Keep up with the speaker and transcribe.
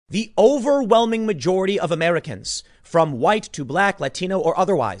The overwhelming majority of Americans, from white to black, Latino, or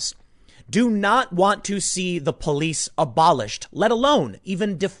otherwise, do not want to see the police abolished, let alone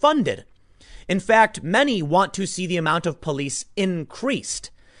even defunded. In fact, many want to see the amount of police increased.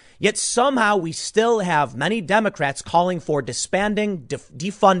 Yet somehow we still have many Democrats calling for disbanding,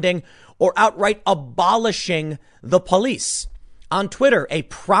 defunding, or outright abolishing the police. On Twitter, a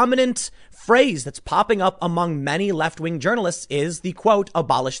prominent phrase that's popping up among many left-wing journalists is the quote,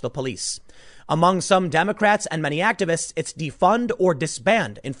 abolish the police. Among some Democrats and many activists, it's defund or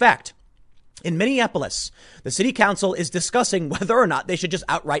disband. In fact, in Minneapolis, the city council is discussing whether or not they should just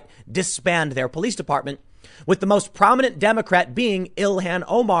outright disband their police department, with the most prominent Democrat being Ilhan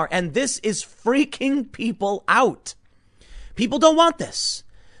Omar. And this is freaking people out. People don't want this.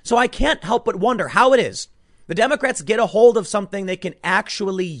 So I can't help but wonder how it is the Democrats get a hold of something they can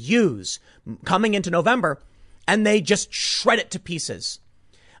actually use coming into November, and they just shred it to pieces.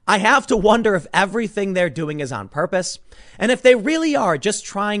 I have to wonder if everything they're doing is on purpose, and if they really are just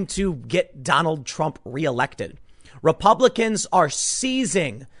trying to get Donald Trump reelected. Republicans are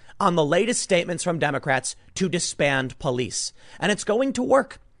seizing on the latest statements from Democrats to disband police, and it's going to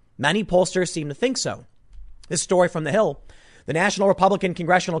work. Many pollsters seem to think so. This story from The Hill: the National Republican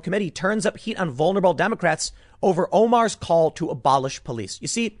Congressional Committee turns up heat on vulnerable Democrats over Omar's call to abolish police. You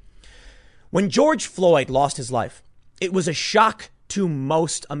see, when George Floyd lost his life, it was a shock to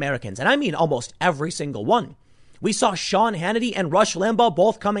most Americans, and I mean almost every single one. We saw Sean Hannity and Rush Limbaugh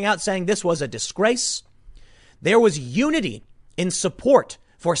both coming out saying this was a disgrace. There was unity in support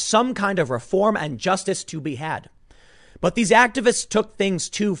for some kind of reform and justice to be had. But these activists took things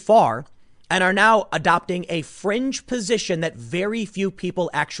too far and are now adopting a fringe position that very few people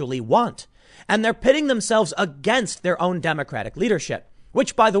actually want. And they're pitting themselves against their own Democratic leadership,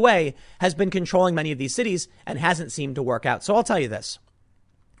 which, by the way, has been controlling many of these cities and hasn't seemed to work out. So I'll tell you this.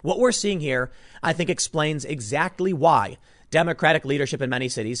 What we're seeing here, I think, explains exactly why Democratic leadership in many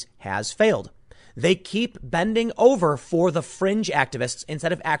cities has failed. They keep bending over for the fringe activists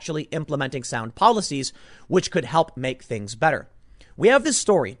instead of actually implementing sound policies, which could help make things better. We have this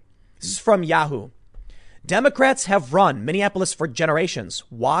story. This is from Yahoo. Democrats have run Minneapolis for generations.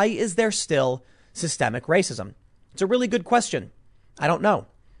 Why is there still systemic racism? It's a really good question. I don't know,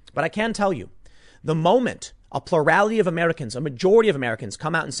 but I can tell you the moment a plurality of Americans, a majority of Americans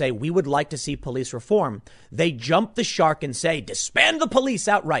come out and say, we would like to see police reform, they jump the shark and say, disband the police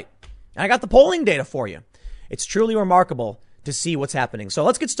outright. And I got the polling data for you. It's truly remarkable to see what's happening. So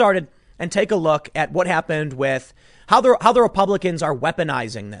let's get started and take a look at what happened with how the Republicans are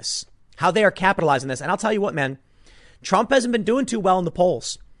weaponizing this, how they are capitalizing this. And I'll tell you what, man, Trump hasn't been doing too well in the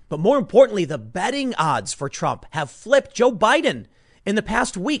polls. But more importantly, the betting odds for Trump have flipped. Joe Biden in the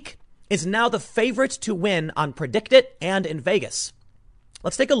past week is now the favorite to win on Predict It and in Vegas.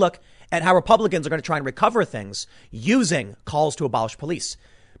 Let's take a look at how Republicans are going to try and recover things using calls to abolish police.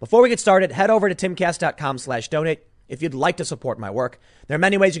 Before we get started, head over to timcast.com/donate if you'd like to support my work. There are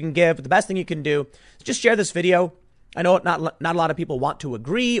many ways you can give, but the best thing you can do is just share this video. I know not a lot of people want to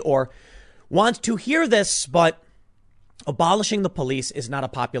agree or want to hear this, but abolishing the police is not a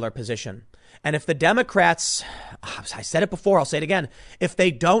popular position. And if the Democrats, I said it before, I'll say it again, if they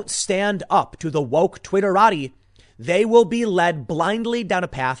don't stand up to the woke Twitterati, they will be led blindly down a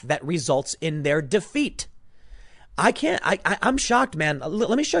path that results in their defeat. I'm shocked, man.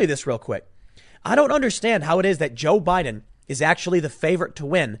 Let me show you this real quick. I don't understand how it is that Joe Biden is actually the favorite to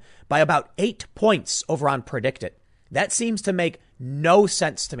win by about 8 points over on Predict It. That seems to make no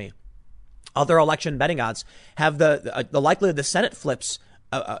sense to me. Other election betting odds have the likelihood the Senate flips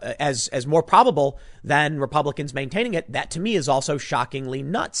as more probable than Republicans maintaining it. That to me is also shockingly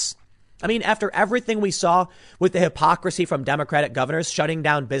nuts. I mean, after everything we saw with the hypocrisy from Democratic governors shutting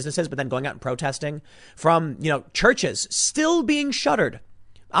down businesses, but then going out and protesting, from, churches still being shuttered,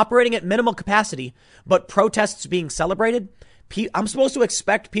 operating at minimal capacity, but protests being celebrated. I'm supposed to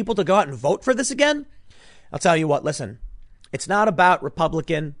expect people to go out and vote for this again? I'll tell you what, listen, it's not about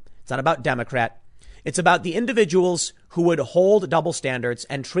Republican. It's not about Democrat. It's about the individuals who would hold double standards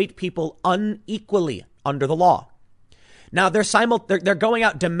and treat people unequally under the law. Now they're going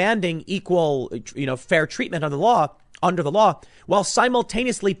out demanding equal, fair treatment under the law, while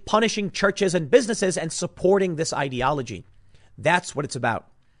simultaneously punishing churches and businesses and supporting this ideology. That's what it's about.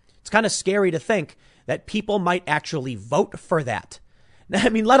 It's kind of scary to think that people might actually vote for that. I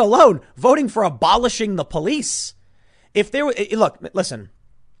mean, let alone voting for abolishing the police. If there were, look, listen,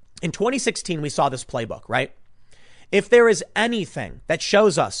 in 2016, we saw this playbook, right? If there is anything that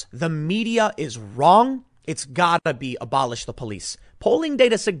shows us the media is wrong, it's gotta be abolish the police. polling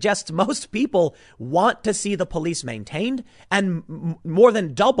data suggests most people want to see the police maintained, and more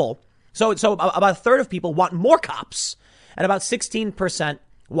than double. So about a third of people want more cops, and about 16%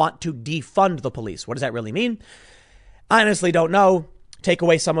 want to defund the police. What does that really mean? I honestly don't know. Take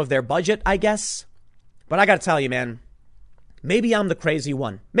away some of their budget, I guess. But I got to tell you, man, maybe I'm the crazy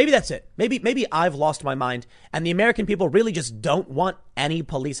one. Maybe that's it. Maybe I've lost my mind and the American people really just don't want any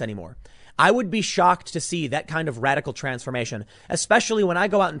police anymore. I would be shocked to see that kind of radical transformation, especially when I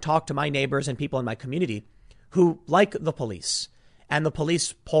go out and talk to my neighbors and people in my community who like the police, and the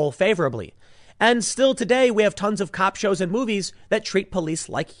police poll favorably. And still today, we have tons of cop shows and movies that treat police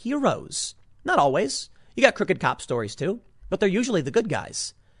like heroes. Not always. You got crooked cop stories too, but they're usually the good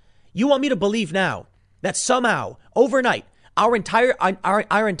guys. You want me to believe now that somehow, overnight, our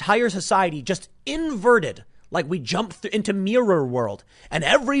entire society just inverted, like we jumped into mirror world, and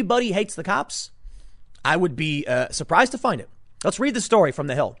everybody hates the cops? I would be surprised to find it. Let's read the story from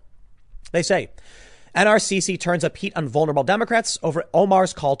The Hill. They say, NRCC turns up heat on vulnerable Democrats over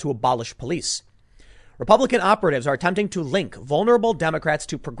Omar's call to abolish police. Republican operatives are attempting to link vulnerable Democrats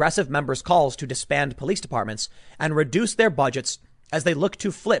to progressive members' calls to disband police departments and reduce their budgets as they look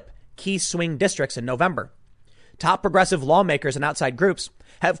to flip key swing districts in November. Top progressive lawmakers and outside groups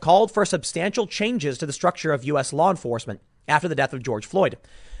have called for substantial changes to the structure of U.S. law enforcement after the death of George Floyd,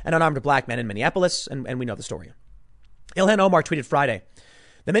 an unarmed black man in Minneapolis, and we know the story. Ilhan Omar tweeted Friday,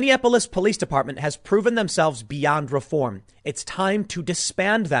 "The Minneapolis Police Department has proven themselves beyond reform. It's time to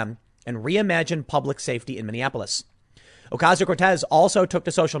disband them and reimagine public safety in Minneapolis." Ocasio-Cortez also took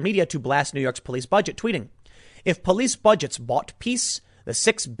to social media to blast New York's police budget, tweeting, "If police budgets bought peace, the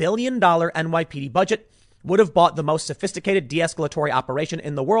 $6 billion NYPD budget would have bought the most sophisticated de-escalatory operation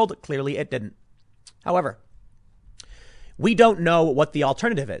in the world. Clearly it didn't." However, we don't know what the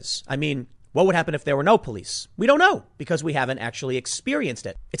alternative is. I mean, what would happen if there were no police? We don't know because we haven't actually experienced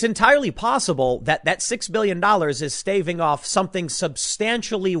it. It's entirely possible that that $6 billion is staving off something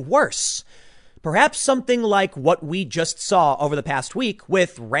substantially worse. Perhaps something like what we just saw over the past week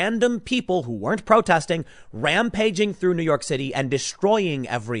with random people who weren't protesting, rampaging through New York City and destroying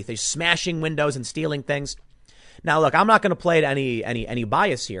everything, smashing windows and stealing things. Now, look, I'm not going to play any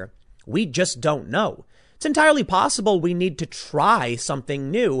bias here. We just don't know. It's entirely possible we need to try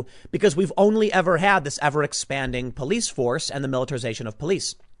something new because we've only ever had this ever expanding police force and the militarization of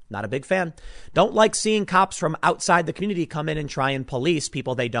police. Not a big fan. Don't like seeing cops from outside the community come in and try and police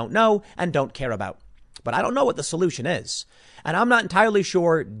people they don't know and don't care about. But I don't know what the solution is. And I'm not entirely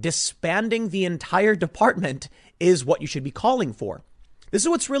sure disbanding the entire department is what you should be calling for. This is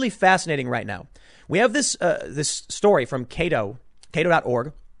what's really fascinating right now. We have this story from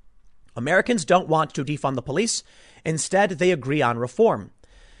Cato.org. Americans don't want to defund the police. Instead, they agree on reform.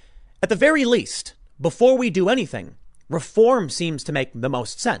 At the very least, before we do anything, reform seems to make the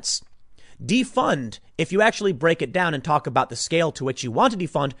most sense. Defund, if you actually break it down and talk about the scale to which you want to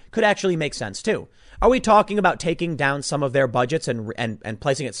defund, could actually make sense too. Are we talking about taking down some of their budgets and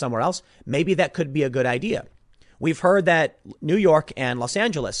placing it somewhere else? Maybe that could be a good idea. We've heard that New York and Los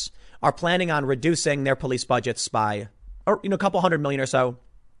Angeles are planning on reducing their police budgets by, a couple $100 million or so.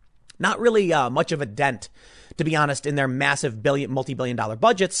 Not really much of a dent, to be honest, in their massive multi-billion dollar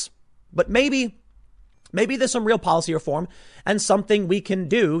budgets. But maybe there's some real policy reform and something we can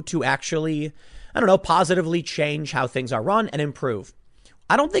do to actually, positively change how things are run and improve.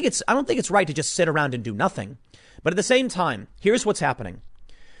 I don't think it's right to just sit around and do nothing. But at the same time, here's what's happening.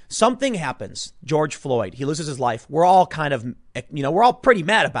 Something happens. George Floyd, he loses his life. We're all we're all pretty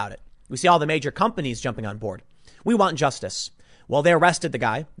mad about it. We see all the major companies jumping on board. We want justice. Well, they arrested the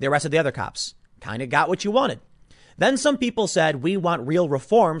guy. They arrested the other cops. Kind of got what you wanted. Then some people said, we want real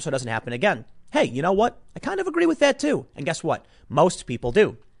reform so it doesn't happen again. Hey, you know what? I kind of agree with that, too. And guess what? Most people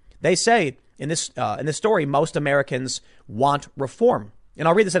do. They say in this story, most Americans want reform. And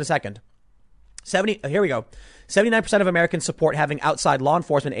I'll read this in a second. Here we go. 79% of Americans support having outside law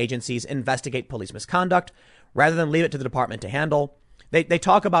enforcement agencies investigate police misconduct rather than leave it to the department to handle. They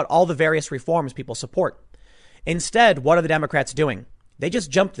talk about all the various reforms people support. Instead, what are the Democrats doing? They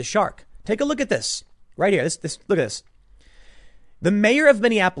just jumped the shark. Take a look at this right here. Look at this. The mayor of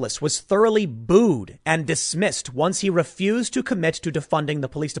Minneapolis was thoroughly booed and dismissed once he refused to commit to defunding the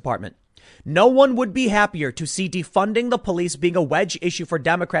police department. No one would be happier to see defunding the police being a wedge issue for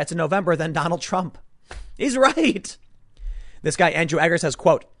Democrats in November than Donald Trump. He's right. This guy, Andrew Eggers, says,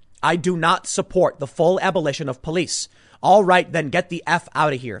 quote, "I do not support the full abolition of police. All right, then get the F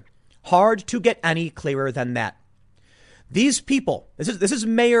out of here. Hard to get any clearer than that." These people, this is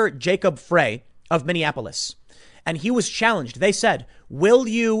Mayor Jacob Frey of Minneapolis, and he was challenged. They said, will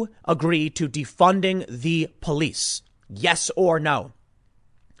you agree to defunding the police? Yes or no?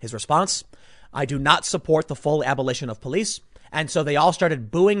 His response, I do not support the full abolition of police. And so they all started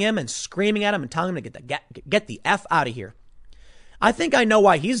booing him and screaming at him and telling him to get the F out of here. I think I know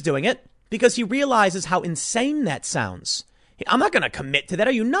why he's doing it, because he realizes how insane that sounds. I'm not going to commit to that.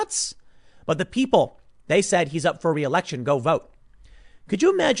 Are you nuts? But the people, they said he's up for re-election. Go vote. Could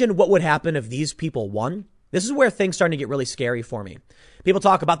you imagine what would happen if these people won? This is where things starting to get really scary for me. People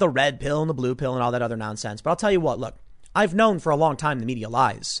talk about the red pill and the blue pill and all that other nonsense. But I'll tell you what, look, I've known for a long time the media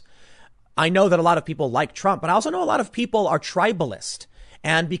lies. I know that a lot of people like Trump, but I also know a lot of people are tribalist.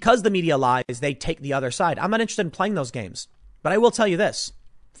 And because the media lies, they take the other side. I'm not interested in playing those games. But I will tell you this.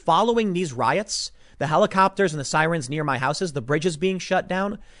 Following these riots, the helicopters and the sirens near my houses, the bridges being shut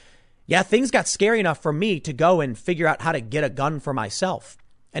down, yeah, things got scary enough for me to go and figure out how to get a gun for myself.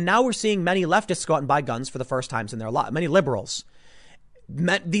 And now we're seeing many leftists go out and buy guns for the first times in their life. Many liberals.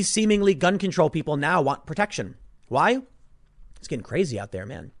 These seemingly gun control people now want protection. Why? It's getting crazy out there,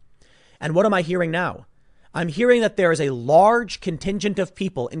 man. And what am I hearing now? I'm hearing that there is a large contingent of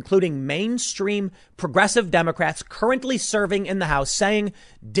people, including mainstream progressive Democrats currently serving in the House, saying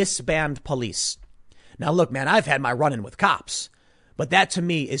disband police. Now, look, man, I've had my run-in with cops, but that to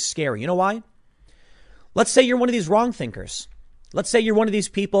me is scary. You know why? Let's say you're one of these wrong thinkers. Let's say you're one of these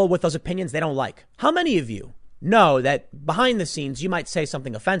people with those opinions they don't like. How many of you know that behind the scenes you might say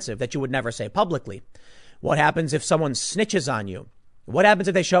something offensive that you would never say publicly? What happens if someone snitches on you? What happens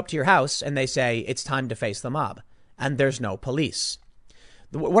if they show up to your house and they say it's time to face the mob and there's no police?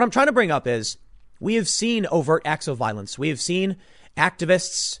 What I'm trying to bring up is we have seen overt acts of violence. We have seen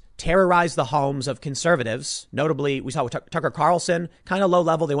activists terrorize the homes of conservatives. Notably, we saw with Tucker Carlson, kind of low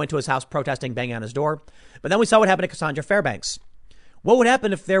level. They went to his house protesting, banging on his door. But then we saw what happened to Cassandra Fairbanks. What would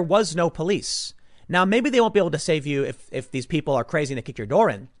happen if there was no police? Now, maybe they won't be able to save you if these people are crazy and they kick your door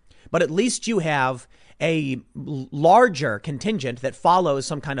in. But at least you have a larger contingent that follows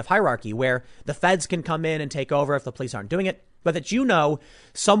some kind of hierarchy where the feds can come in and take over if the police aren't doing it. But that, you know,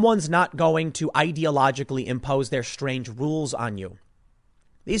 someone's not going to ideologically impose their strange rules on you.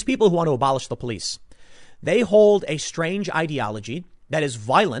 These people who want to abolish the police, they hold a strange ideology that is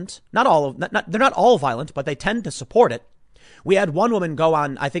violent. They're not all violent, but they tend to support it. We had one woman go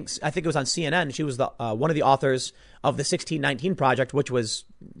on, I think it was on CNN. She was the one of the authors of the 1619 Project, which was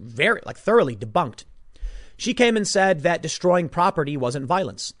very thoroughly debunked. She came and said that destroying property wasn't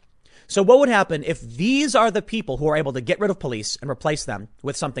violence. So what would happen if these are the people who are able to get rid of police and replace them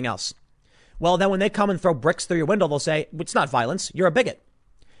with something else? Well, then when they come and throw bricks through your window, they'll say, it's not violence. You're a bigot.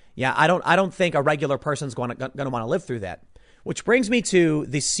 Yeah, I don't think a regular person's going to want to live through that. Which brings me to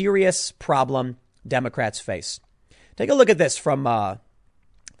the serious problem Democrats face. Take a look at this from the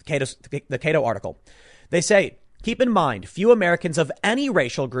Cato article. They say, keep in mind, few Americans of any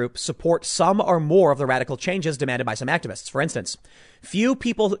racial group support some or more of the radical changes demanded by some activists. For instance, few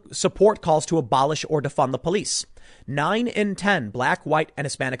people support calls to abolish or defund the police. 9 in 10 black, white, and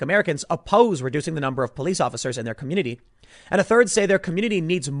Hispanic Americans oppose reducing the number of police officers in their community. And a third say their community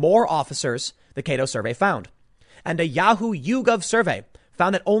needs more officers, the Cato survey found. And a Yahoo YouGov survey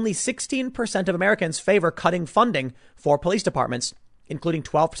found that only 16% of Americans favor cutting funding for police departments, including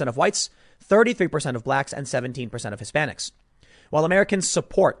 12% of whites, 33% of blacks, and 17% of Hispanics. While Americans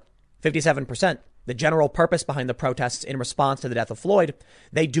support 57% the general purpose behind the protests in response to the death of Floyd,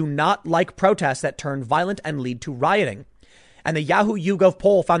 they do not like protests that turn violent and lead to rioting. And the Yahoo YouGov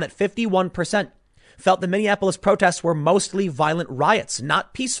poll found that 51% felt the Minneapolis protests were mostly violent riots,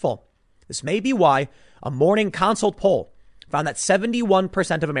 not peaceful. This may be why a Morning Consult poll found that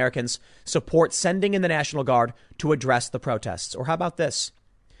 71% of Americans support sending in the National Guard to address the protests. Or how about this?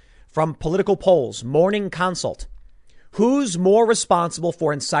 From Political Polls, Morning Consult. Who's more responsible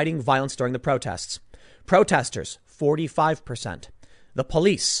for inciting violence during the protests? Protesters, 45%. The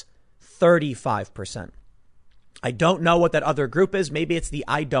police, 35%. I don't know what that other group is. Maybe it's the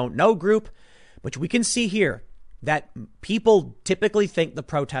I don't know group. But we can see here that people typically think the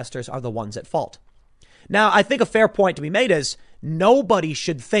protesters are the ones at fault. Now, I think a fair point to be made is nobody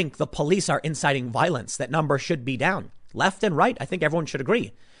should think the police are inciting violence. That number should be down. Left and right, I think everyone should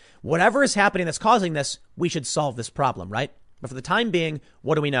agree. Whatever is happening that's causing this, we should solve this problem, right? But for the time being,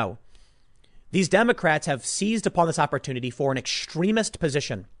 what do we know? These Democrats have seized upon this opportunity for an extremist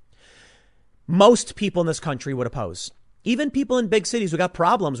position. Most people in this country would oppose. Even people in big cities who got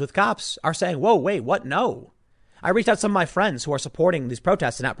problems with cops are saying, whoa, wait, what? No. I reached out to some of my friends who are supporting these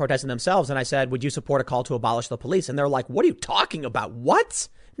protests and not protesting themselves. And I said, would you support a call to abolish the police? And they're like, what are you talking about? What?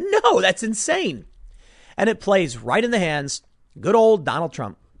 No, that's insane. And it plays right in the hands. Good old Donald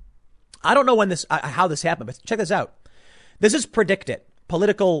Trump. I don't know when how this happened, but check this out. This is PredictIt,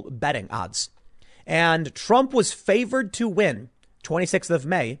 political betting odds. And Trump was favored to win 26th of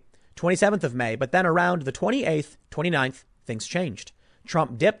May, 27th of May. But then around the 28th, 29th, things changed.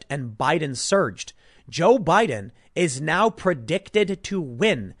 Trump dipped and Biden surged. Joe Biden is now predicted to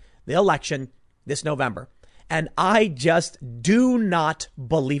win the election this November. And I just do not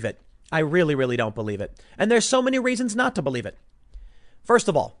believe it. I really, really don't believe it. And there's so many reasons not to believe it. First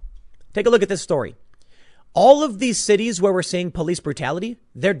of all, take a look at this story. All of these cities where we're seeing police brutality,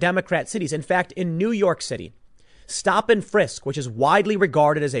 they're Democrat cities. In fact, in New York City, stop and frisk, which is widely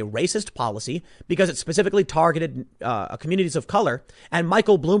regarded as a racist policy because it specifically targeted communities of color. And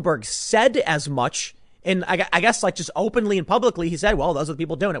Michael Bloomberg said as much in, I guess, like just openly and publicly. He said, well, those are the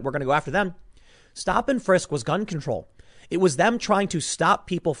people doing it. We're going to go after them. Stop and frisk was gun control. It was them trying to stop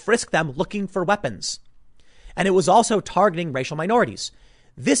people, frisk them looking for weapons. And it was also targeting racial minorities.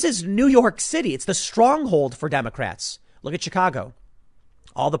 This is New York City. It's the stronghold for Democrats. Look at Chicago.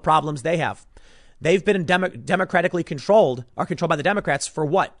 All the problems they have. They've been democratically controlled by the Democrats for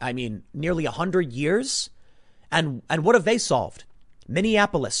what? I mean, nearly 100 years. And what have they solved?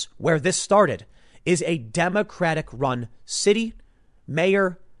 Minneapolis, where this started, is a Democratic run city,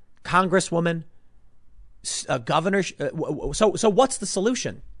 mayor, congresswoman, governor. So what's the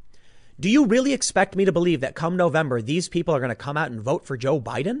solution? Do you really expect me to believe that come November, these people are going to come out and vote for Joe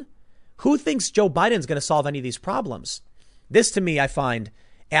Biden? Who thinks Joe Biden's going to solve any of these problems? This, to me, I find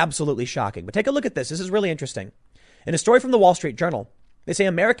absolutely shocking. But take a look at this. This is really interesting. In a story from the Wall Street Journal, they say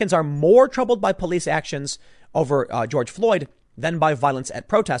Americans are more troubled by police actions over George Floyd than by violence at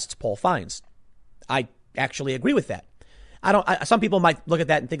protests, poll finds. I actually agree with that. Some people might look at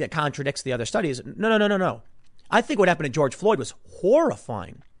that and think that contradicts the other studies. No. I think what happened to George Floyd was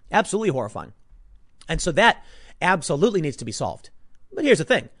horrifying. Absolutely horrifying. And so that absolutely needs to be solved. But here's the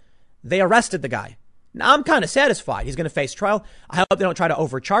thing. They arrested the guy. Now, I'm kind of satisfied. He's going to face trial. I hope they don't try to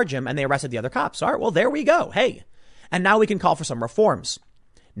overcharge him and they arrested the other cops. All right, well, there we go. Hey. And now we can call for some reforms.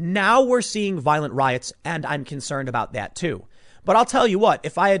 Now we're seeing violent riots, and I'm concerned about that, too. But I'll tell you what,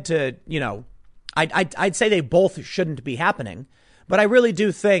 if I had to, I'd say they both shouldn't be happening. But I really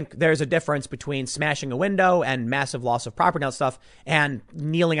do think there's a difference between smashing a window and massive loss of property and stuff and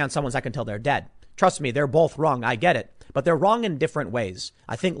kneeling on someone's neck until they're dead. Trust me, they're both wrong. I get it. But they're wrong in different ways.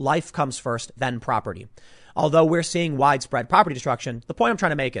 I think life comes first, then property. Although we're seeing widespread property destruction, the point I'm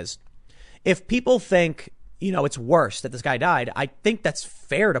trying to make is if people think, it's worse that this guy died, I think that's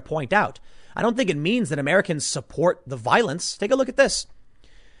fair to point out. I don't think it means that Americans support the violence. Take a look at this.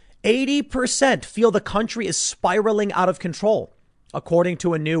 80% feel the country is spiraling out of control, according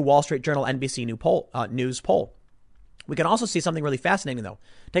to a new Wall Street Journal NBC News poll. We can also see something really fascinating, though.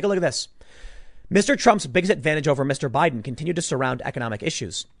 Take a look at this. Mr. Trump's biggest advantage over Mr. Biden continued to surround economic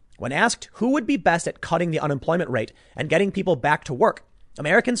issues. When asked who would be best at cutting the unemployment rate and getting people back to work,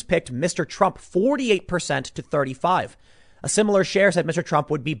 Americans picked Mr. Trump 48% to 35%. A similar share said Mr. Trump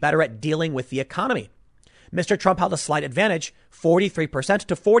would be better at dealing with the economy. Mr. Trump held a slight advantage, 43%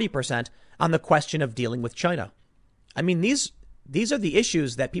 to 40%, on the question of dealing with China. I mean, these are the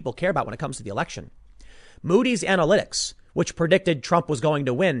issues that people care about when it comes to the election. Moody's Analytics, which predicted Trump was going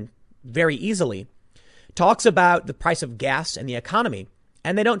to win very easily, talks about the price of gas and the economy,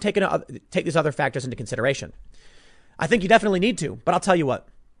 and they don't take these other factors into consideration. I think you definitely need to, but I'll tell you what.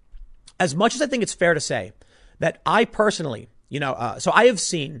 As much as I think it's fair to say that I personally, so I have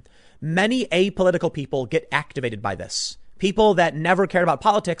seen many apolitical people get activated by this. People that never cared about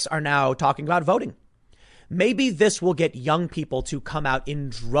politics are now talking about voting. Maybe this will get young people to come out in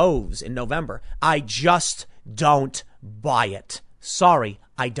droves in November. I just don't buy it. Sorry,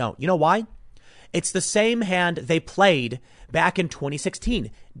 I don't. You know why? It's the same hand they played back in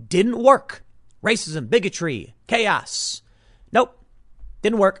 2016. Didn't work. Racism, bigotry, chaos. Nope.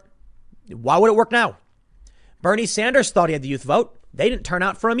 Didn't work. Why would it work now? Bernie Sanders thought he had the youth vote. They didn't turn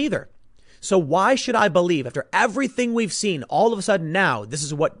out for him either. So why should I believe after everything we've seen, all of a sudden now, this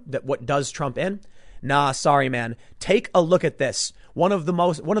is what does Trump in? Nah, sorry, man. Take a look at this. One of the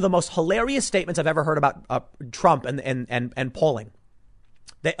most hilarious statements I've ever heard about Trump and polling.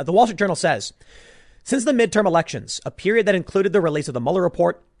 The Wall Street Journal says, since the midterm elections, a period that included the release of the Mueller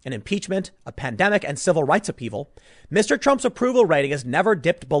report, an impeachment, a pandemic, and civil rights upheaval, Mr. Trump's approval rating has never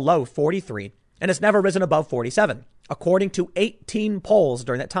dipped below 43 and has never risen above 47, according to 18 polls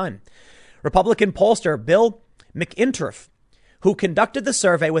during that time. Republican pollster Bill McInturff, who conducted the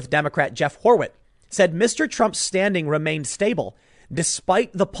survey with Democrat Jeff Horwitz, said Mr. Trump's standing remained stable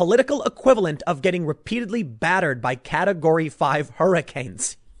despite the political equivalent of getting repeatedly battered by Category 5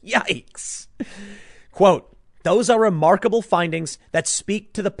 hurricanes. Yikes. Quote, those are remarkable findings that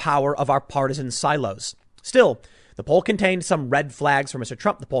speak to the power of our partisan silos. Still, the poll contained some red flags for Mr.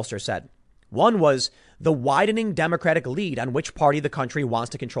 Trump, the pollster said. One was the widening Democratic lead on which party the country wants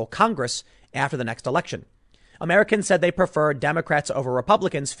to control Congress after the next election. Americans said they prefer Democrats over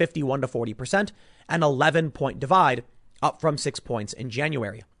Republicans 51 to 40%, an 11-point divide, up from 6 points in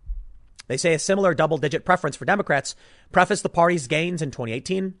January. They say a similar double-digit preference for Democrats prefaced the party's gains in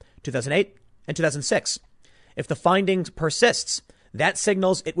 2018, 2008, and 2006. If the findings persists, that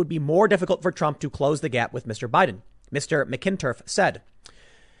signals it would be more difficult for Trump to close the gap with Mr. Biden. Mr. McInturf said,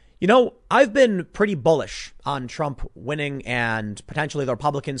 "You know, I've been pretty bullish on Trump winning and potentially the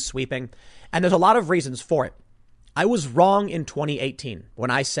Republicans sweeping, and there's a lot of reasons for it. I was wrong in 2018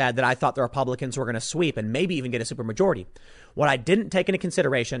 when I said that I thought the Republicans were going to sweep and maybe even get a supermajority. What I didn't take into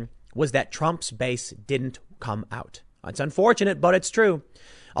consideration was that Trump's base didn't come out. It's unfortunate, but it's true.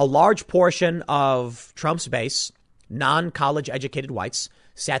 A large portion of Trump's base, non-college educated whites,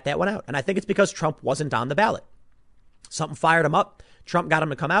 sat that one out. And I think it's because Trump wasn't on the ballot. Something fired him up. Trump got him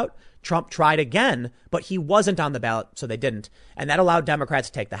to come out. Trump tried again, but he wasn't on the ballot, so they didn't. And that allowed Democrats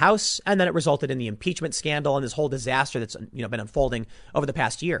to take the House. And then it resulted in the impeachment scandal and this whole disaster that's been unfolding over the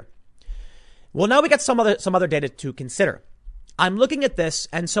past year. Well, now we got some other data to consider. I'm looking at this,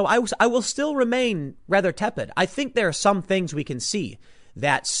 and so I will still remain rather tepid. I think there are some things we can see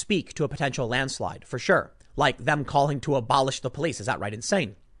that speak to a potential landslide, for sure, like them calling to abolish the police. Is that right?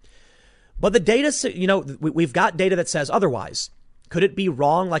 Insane. But the data, we've got data that says otherwise. Could it be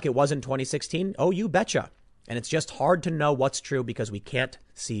wrong like it was in 2016? Oh, you betcha. And it's just hard to know what's true because we can't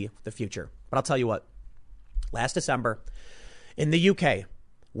see the future. But I'll tell you what, last December in the UK,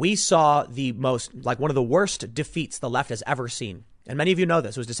 we saw one of the worst defeats the left has ever seen. And many of you know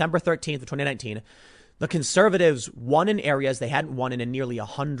this. It was December 13th of 2019. The Conservatives won in areas they hadn't won in nearly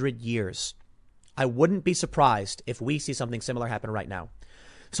 100 years. I wouldn't be surprised if we see something similar happen right now.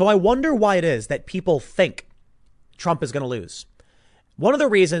 So I wonder why it is that people think Trump is going to lose. One of the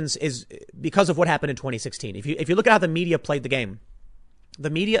reasons is because of what happened in 2016. If you look at how the media played the game, the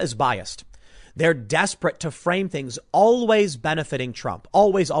media is biased. They're desperate to frame things always benefiting Trump,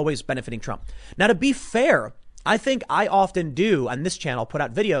 always benefiting Trump. Now, to be fair, I think I often do on this channel put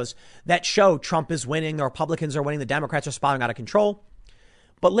out videos that show Trump is winning, the Republicans are winning, the Democrats are spiraling out of control.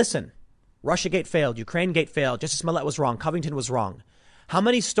 But listen, Russiagate failed, Ukrainegate failed, Justice Smollett was wrong, Covington was wrong. How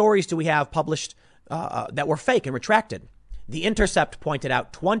many stories do we have published that were fake and retracted? The Intercept pointed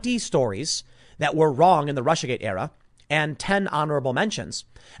out 20 stories that were wrong in the Russiagate era and 10 honorable mentions.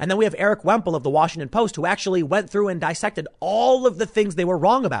 And then we have Eric Wemple of the Washington Post, who actually went through and dissected all of the things they were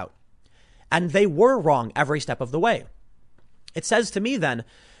wrong about. And they were wrong every step of the way. It says to me then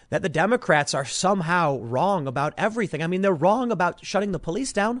that the Democrats are somehow wrong about everything. I mean, they're wrong about shutting the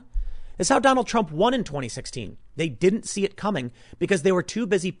police down. It's how Donald Trump won in 2016. They didn't see it coming because they were too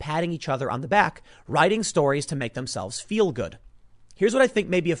busy patting each other on the back, writing stories to make themselves feel good. Here's what I think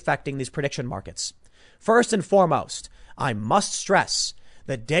may be affecting these prediction markets. First and foremost, I must stress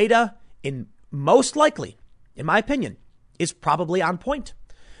the data most likely, in my opinion, is probably on point.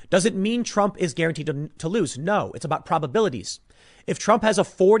 Does it mean Trump is guaranteed to lose? No, it's about probabilities. If Trump has a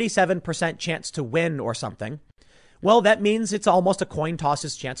 47% chance to win or something, well, that means it's almost a coin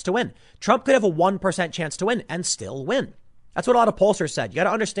toss's chance to win. Trump could have a 1% chance to win and still win. That's what a lot of pollsters said. You got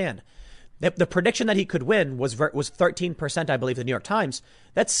to understand that the prediction that he could win was 13%, I believe, the New York Times.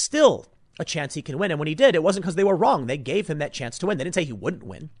 That's still a chance he can win. And when he did, it wasn't because they were wrong. They gave him that chance to win. They didn't say he wouldn't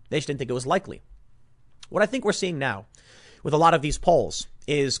win. They just didn't think it was likely. What I think we're seeing now with a lot of these polls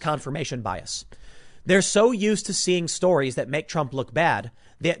is confirmation bias. They're so used to seeing stories that make Trump look bad,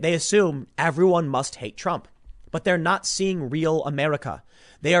 they assume everyone must hate Trump. But they're not seeing real America.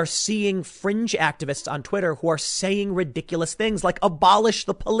 They are seeing fringe activists on Twitter who are saying ridiculous things like abolish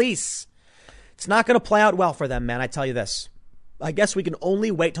the police. It's not going to play out well for them, man. I tell you this. I guess we can only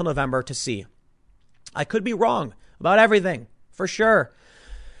wait till November to see. I could be wrong about everything, for sure.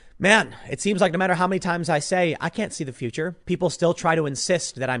 Man, it seems like no matter how many times I say I can't see the future, people still try to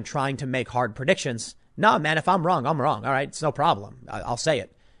insist that I'm trying to make hard predictions. No, man, if I'm wrong, I'm wrong. All right, it's no problem. I'll say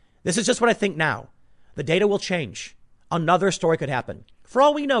it. This is just what I think now. The data will change. Another story could happen. For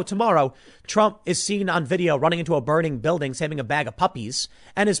all we know, tomorrow, Trump is seen on video running into a burning building, saving a bag of puppies,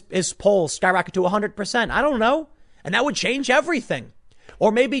 and his polls skyrocket to 100%. I don't know. And that would change everything.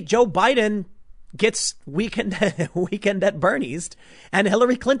 Or maybe Joe Biden gets weekend at Bernie's and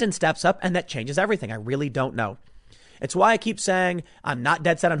Hillary Clinton steps up and that changes everything. I really don't know. It's why I keep saying I'm not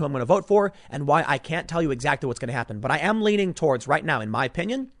dead set on who I'm going to vote for and why I can't tell you exactly what's going to happen. But I am leaning towards right now, in my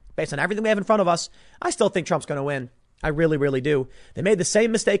opinion, based on everything we have in front of us, I still think Trump's going to win. I really, really do. They made the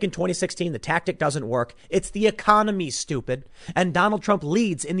same mistake in 2016. The tactic doesn't work. It's the economy, stupid. And Donald Trump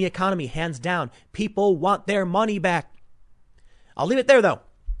leads in the economy, hands down. People want their money back. I'll leave it there, though.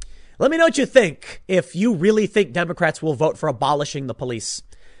 Let me know what you think. If you really think Democrats will vote for abolishing the police,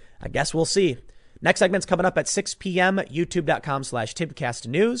 I guess we'll see. Next segment's coming up at 6 p.m. youtube.com/Timcast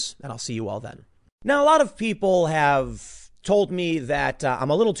News, and I'll see you all then. Now, a lot of people have told me that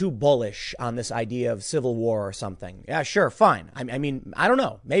I'm a little too bullish on this idea of civil war or something. Yeah, sure, fine. I mean, I don't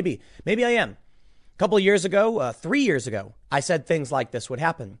know. Maybe I am. A couple of years ago, 3 years ago, I said things like this would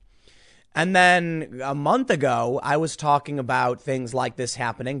happen. And then a month ago, I was talking about things like this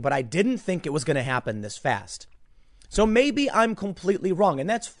happening, but I didn't think it was going to happen this fast. So maybe I'm completely wrong, and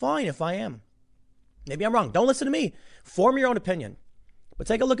that's fine if I am. Maybe I'm wrong. Don't listen to me. Form your own opinion. But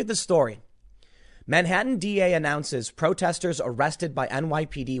take a look at this story. Manhattan DA announces protesters arrested by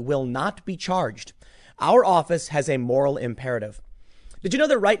NYPD will not be charged. Our office has a moral imperative. Did you know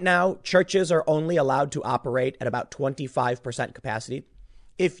that right now churches are only allowed to operate at about 25% capacity?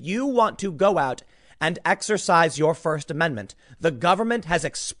 If you want to go out and exercise your First Amendment, the government has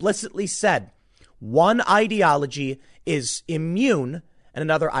explicitly said one ideology is immune and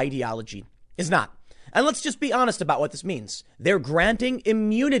another ideology is not. And let's just be honest about what this means. They're granting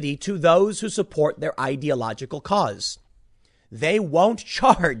immunity to those who support their ideological cause. They won't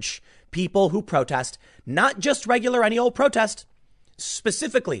charge people who protest, not just regular any old protest,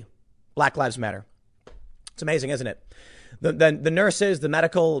 specifically Black Lives Matter. It's amazing, isn't it? The nurses, the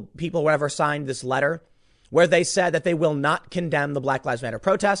medical people, whatever, signed this letter where they said that they will not condemn the Black Lives Matter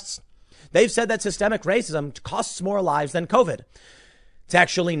protests. They've said that systemic racism costs more lives than COVID. It's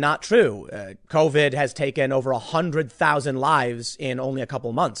actually not true. COVID has taken over 100,000 lives in only a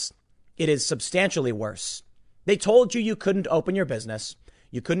couple months. It is substantially worse. They told you couldn't open your business.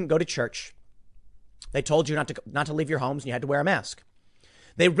 You couldn't go to church. They told you not to leave your homes and you had to wear a mask.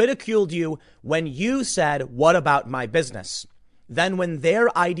 They ridiculed you when you said, "What about my business?" Then when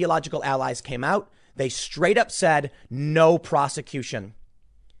their ideological allies came out, they straight up said, "No prosecution."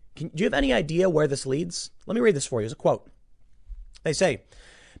 Do you have any idea where this leads? Let me read this for you as a quote. They say,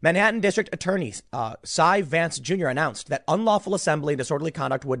 Manhattan District Attorney Cy Vance Jr. announced that unlawful assembly and disorderly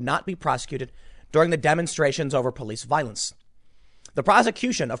conduct would not be prosecuted during the demonstrations over police violence. The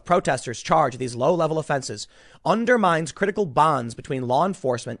prosecution of protesters charged with these low-level offenses undermines critical bonds between law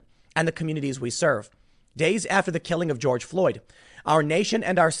enforcement and the communities we serve. Days after the killing of George Floyd, our nation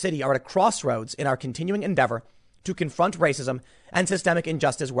and our city are at a crossroads in our continuing endeavor to confront racism and systemic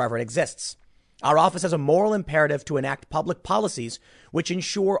injustice wherever it exists. Our office has a moral imperative to enact public policies which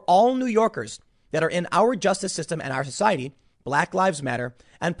ensure all New Yorkers that are in our justice system and our society, Black Lives Matter,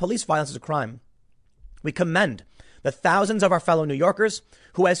 and police violence is a crime. We commend the thousands of our fellow New Yorkers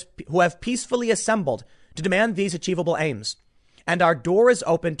who have peacefully assembled to demand these achievable aims. And our door is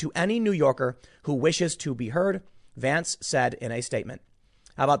open to any New Yorker who wishes to be heard, Vance said in a statement.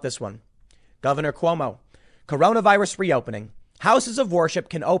 How about this one? Governor Cuomo, coronavirus reopening. Houses of worship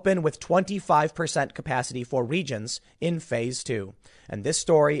can open with 25% capacity for regions in phase 2. And this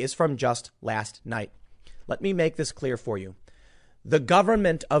story is from just last night. Let me make this clear for you. The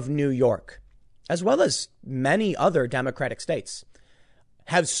government of New York, as well as many other Democratic states,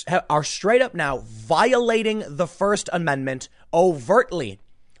 are straight up now violating the First Amendment overtly,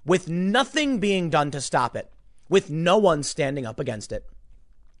 with nothing being done to stop it, with no one standing up against it.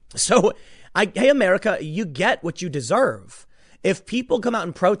 So, hey, America, you get what you deserve. If people come out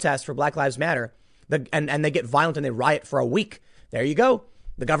and protest for Black Lives Matter and they get violent and they riot for a week, there you go.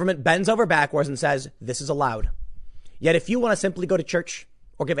 The government bends over backwards and says, this is allowed. Yet if you want to simply go to church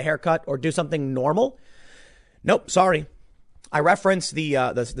or give a haircut or do something normal, nope, sorry. I referenced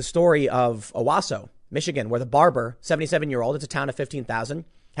the story of Owasso, Michigan, where the barber, 77-year-old, it's a town of 15,000,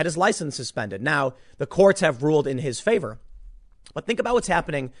 had his license suspended. Now, the courts have ruled in his favor. But think about what's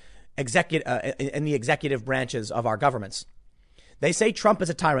happening in the executive branches of our governments. They say Trump is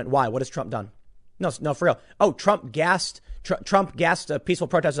a tyrant. Why? What has Trump done? No, for real. Oh, Trump gassed peaceful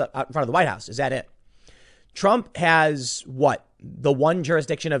protesters out in front of the White House. Is that it? Trump has what? The one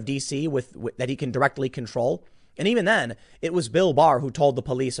jurisdiction of D.C. with that he can directly control. And even then, it was Bill Barr who told the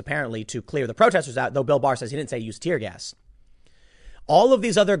police apparently to clear the protesters out, though Bill Barr says he didn't say use tear gas. All of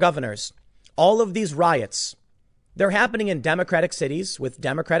these other governors, all of these riots, they're happening in Democratic cities with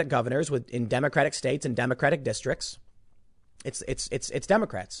Democratic governors, in Democratic states and Democratic districts. It's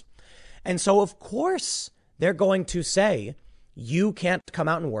Democrats. And so, of course, they're going to say, you can't come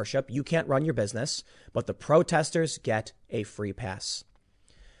out and worship. You can't run your business. But the protesters get a free pass.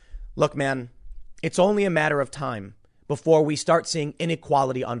 Look, man, it's only a matter of time before we start seeing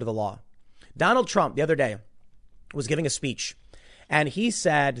inequality under the law. Donald Trump the other day was giving a speech, and he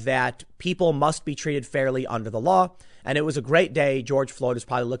said that people must be treated fairly under the law. And it was a great day. George Floyd was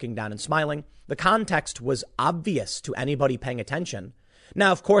probably looking down and smiling. The context was obvious to anybody paying attention.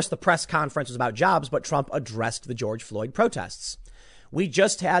 Now, of course, the press conference was about jobs, but Trump addressed the George Floyd protests. We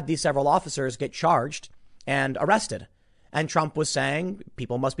just had these several officers get charged and arrested. And Trump was saying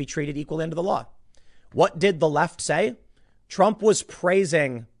people must be treated equally under the law. What did the left say? Trump was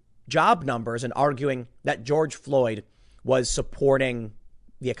praising job numbers and arguing that George Floyd was supporting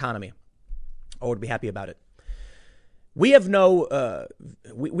the economy or would be happy about it. We have no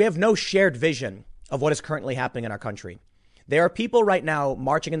shared vision of what is currently happening in our country. There are people right now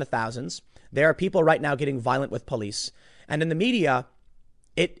marching in the thousands. There are people right now getting violent with police. And in the media,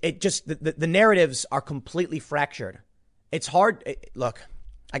 the narratives are completely fractured. It's hard. Look,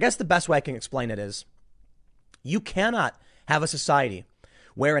 I guess the best way I can explain it is you cannot have a society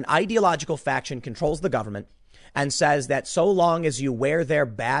where an ideological faction controls the government and says that so long as you wear their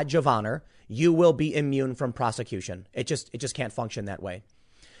badge of honor, you will be immune from prosecution. It just can't function that way.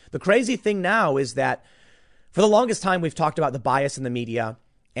 The crazy thing now is that for the longest time, we've talked about the bias in the media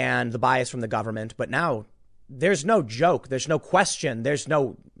and the bias from the government. But now there's no joke. There's no question. They're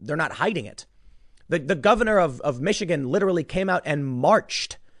not hiding it. The governor of Michigan literally came out and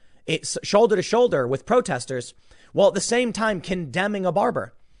marched shoulder to shoulder with protesters while at the same time condemning a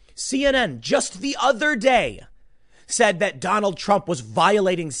barber. CNN just the other day said that Donald Trump was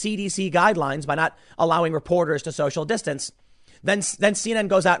violating CDC guidelines by not allowing reporters to social distance. Then CNN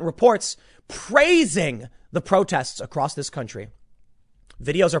goes out and reports praising the protests across this country.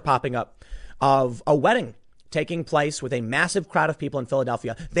 Videos are popping up of a wedding taking place with a massive crowd of people in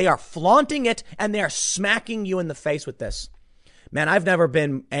Philadelphia. They are flaunting it and they are smacking you in the face with this. Man, I've never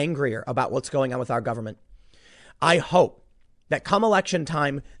been angrier about what's going on with our government. I hope that come election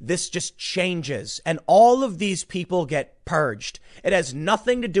time, this just changes and all of these people get purged. It has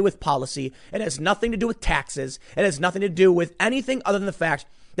nothing to do with policy. It has nothing to do with taxes. It has nothing to do with anything other than the fact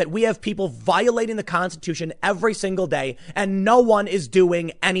that we have people violating the Constitution every single day and no one is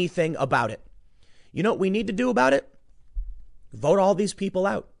doing anything about it. You know what we need to do about it? Vote all these people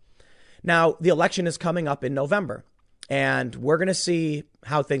out. Now, the election is coming up in November and we're going to see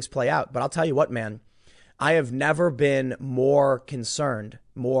how things play out. But I'll tell you what, man, I have never been more concerned,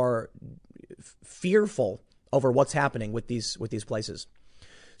 more fearful over what's happening with these places.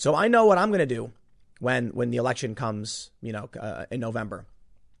 So I know what I'm going to do when the election comes, in November.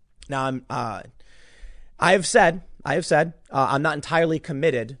 Now, I have said I'm not entirely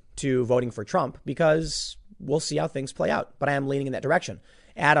committed to voting for Trump because we'll see how things play out. But I am leaning in that direction.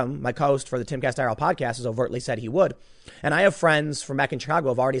 Adam, my co-host for the Timcast IRL podcast, has overtly said he would. And I have friends from back in Chicago who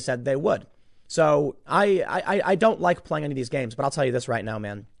have already said they would. So I don't like playing any of these games. But I'll tell you this right now,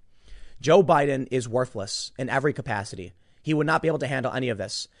 man. Joe Biden is worthless in every capacity. He would not be able to handle any of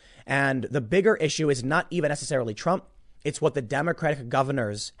this. And the bigger issue is not even necessarily Trump. It's what the Democratic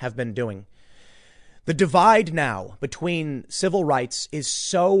governors have been doing. The divide now between civil rights is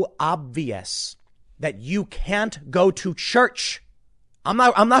so obvious that you can't go to church. I'm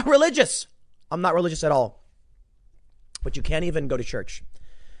not religious. I'm not religious at all. But you can't even go to church.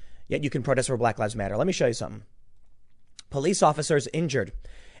 Yet you can protest for Black Lives Matter. Let me show you something. Police officers injured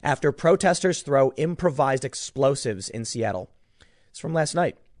after protesters throw improvised explosives in Seattle. It's from last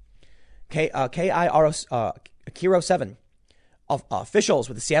night. KIRO 7. Officials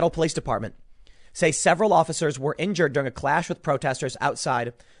with the Seattle Police Department say several officers were injured during a clash with protesters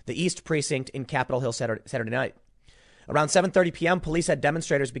outside the East Precinct in Capitol Hill Saturday night. Around 7:30 p.m., police said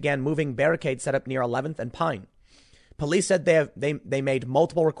demonstrators began moving barricades set up near 11th and Pine. Police said they made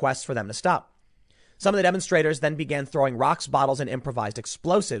multiple requests for them to stop. Some of the demonstrators then began throwing rocks, bottles, and improvised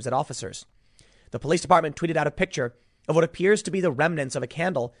explosives at officers. The police department tweeted out a picture of what appears to be the remnants of a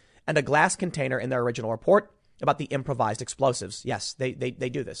candle and a glass container in their original report about the improvised explosives. Yes, they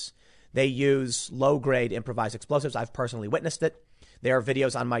do this. They use low-grade improvised explosives. I've personally witnessed it. There are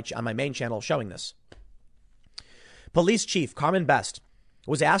videos on my main channel showing this. Police Chief Carmen Best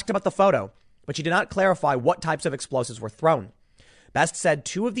was asked about the photo, but she did not clarify what types of explosives were thrown. Best said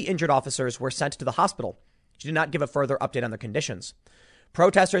 2 of the injured officers were sent to the hospital. She did not give a further update on their conditions.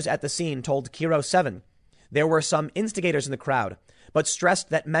 Protesters at the scene told KIRO 7 there were some instigators in the crowd, but stressed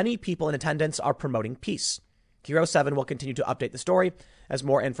that many people in attendance are promoting peace. KIRO 7 will continue to update the story as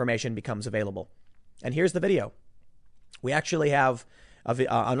more information becomes available. And here's the video. We actually have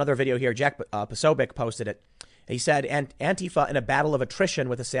another video here. Jack Posobiec posted it. He said, Antifa in a battle of attrition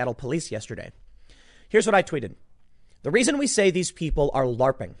with the Seattle police yesterday. Here's what I tweeted. The reason we say these people are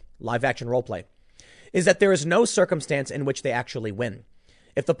LARPing, live action role play, is that there is no circumstance in which they actually win.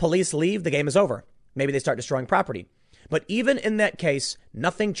 If the police leave, the game is over. Maybe they start destroying property. But even in that case,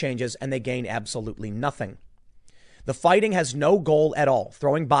 nothing changes and they gain absolutely nothing. The fighting has no goal at all.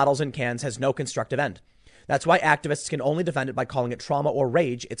 Throwing bottles and cans has no constructive end. That's why activists can only defend it by calling it trauma or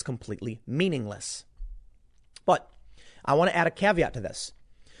rage. It's completely meaningless. But I want to add a caveat to this.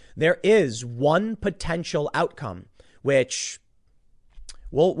 There is one potential outcome, which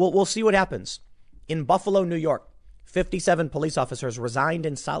we'll see what happens. In Buffalo, New York, 57 police officers resigned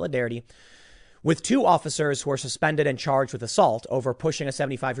in solidarity with 2 officers who were suspended and charged with assault over pushing a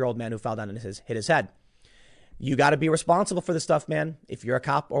 75-year-old man who fell down and hit his head. You got to be responsible for this stuff, man, if you're a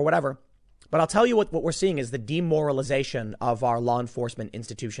cop or whatever. But I'll tell you what we're seeing is the demoralization of our law enforcement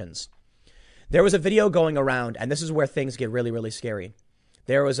institutions. There was a video going around, and this is where things get really, really scary.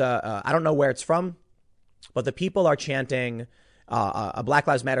 There was I don't know where it's from, but the people are chanting a Black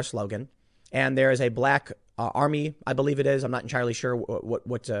Lives Matter slogan. And there is a black army, I believe it is. I'm not entirely sure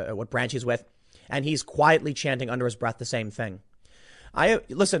what branch he's with. And he's quietly chanting under his breath the same thing.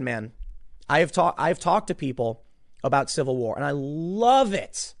 Listen, man, I've talked to people about civil war, and I love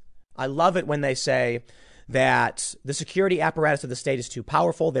it. I love it when they say that the security apparatus of the state is too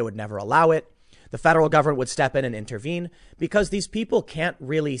powerful. They would never allow it. The federal government would step in and intervene because these people can't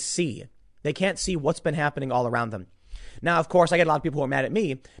really see. They can't see what's been happening all around them. Now, of course, I get a lot of people who are mad at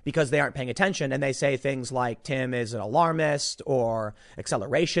me because they aren't paying attention, and they say things like Tim is an alarmist or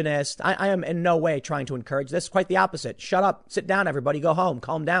accelerationist. I am in no way trying to encourage this. Quite the opposite. Shut up. Sit down, everybody. Go home.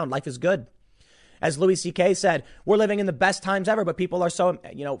 Calm down. Life is good. As Louis C.K. said, we're living in the best times ever, but people are so,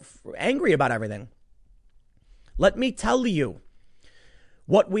 angry about everything. Let me tell you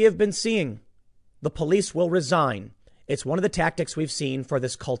what we have been seeing. The police will resign. It's one of the tactics we've seen for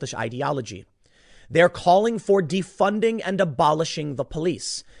this cultish ideology. They're calling for defunding and abolishing the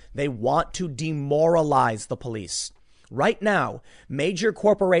police. They want to demoralize the police. Right now, major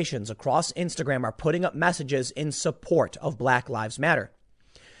corporations across Instagram are putting up messages in support of Black Lives Matter.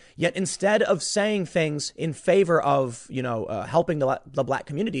 Yet instead of saying things in favor of, helping the black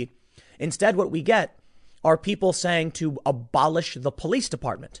community, instead what we get are people saying to abolish the police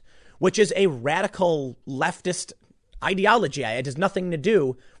department, which is a radical leftist ideology. It has nothing to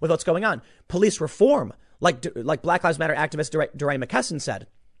do with what's going on. Police reform, like Black Lives Matter activist DeRay McKesson said,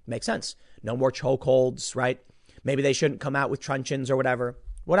 makes sense. No more chokeholds, right? Maybe they shouldn't come out with truncheons or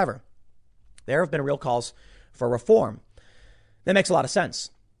whatever. There have been real calls for reform. That makes a lot of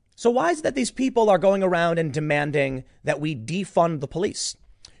sense. So why is it that these people are going around and demanding that we defund the police?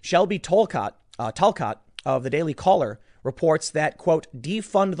 Shelby Talcott of the Daily Caller reports that, quote,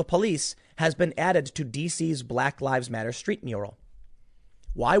 defund the police has been added to DC's Black Lives Matter street mural.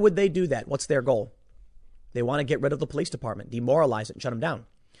 Why would they do that? What's their goal? They want to get rid of the police department, demoralize it, and shut them down.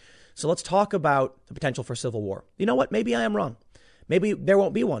 So let's talk about the potential for civil war. You know what? Maybe I am wrong. Maybe there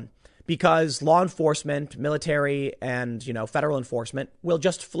won't be one because law enforcement, military, and, federal enforcement will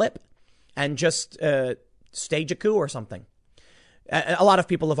just flip and just stage a coup or something. A lot of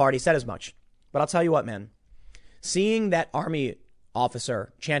people have already said as much. But I'll tell you what, man. Seeing that army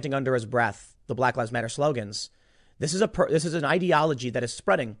officer chanting under his breath the Black Lives Matter slogans, this is an ideology that is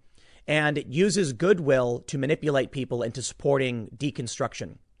spreading, and it uses goodwill to manipulate people into supporting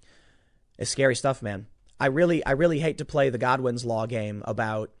deconstruction. It's scary stuff, man. I really hate to play the Godwin's Law game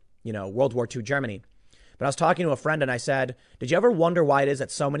about, World War II Germany. But I was talking to a friend and I said, did you ever wonder why it is that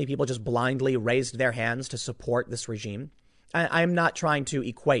so many people just blindly raised their hands to support this regime? I'm not trying to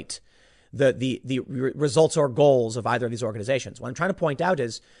equate the results or goals of either of these organizations. What I'm trying to point out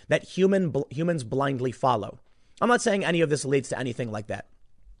is that humans blindly follow. I'm not saying any of this leads to anything like that.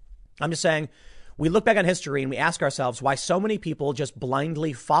 I'm just saying we look back on history and we ask ourselves why so many people just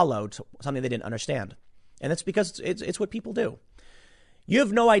blindly followed something they didn't understand. And that's because it's what people do. You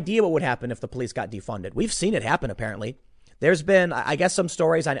have no idea what would happen if the police got defunded. We've seen it happen, apparently. There's been, I guess, some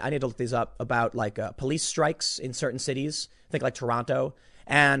stories, I need to look these up, about police strikes in certain cities, I think like Toronto,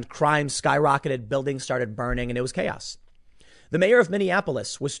 and crime skyrocketed, buildings started burning, and it was chaos. The mayor of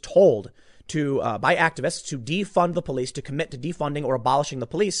Minneapolis was told by activists to defund the police, to commit to defunding or abolishing the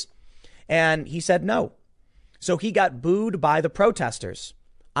police. And he said no. So he got booed by the protesters.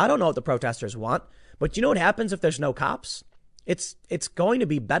 I don't know what the protesters want, but you know what happens if there's no cops? It's going to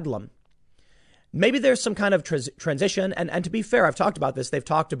be bedlam. Maybe there's some kind of transition. And to be fair, I've talked about this. They've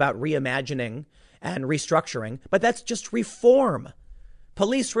talked about reimagining and restructuring, but that's just reform.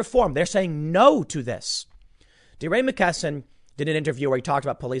 Police reform. They're saying no to this. DeRay McKesson did an interview where he talked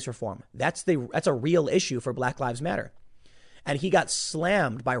about police reform. That's a real issue for Black Lives Matter. And he got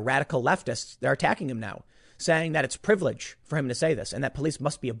slammed by radical leftists. They're attacking him now, saying that it's privilege for him to say this and that police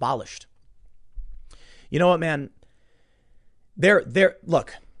must be abolished. You know what, man?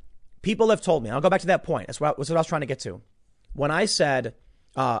 Look, people have told me, and I'll go back to that point. That's what I was trying to get to. When I said,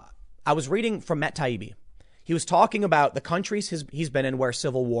 I was reading from Matt Taibbi. He was talking about the countries he's been in where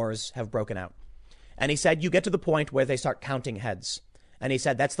civil wars have broken out. And he said, you get to the point where they start counting heads. And he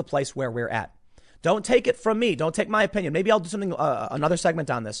said, that's the place where we're at. Don't take it from me. Don't take my opinion. Maybe I'll do something, another segment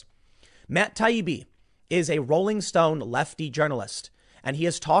on this. Matt Taibbi is a Rolling Stone lefty journalist. And he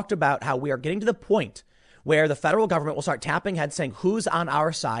has talked about how we are getting to the point where the federal government will start tapping heads saying who's on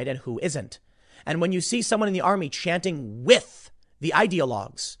our side and who isn't. And when you see someone in the army chanting with the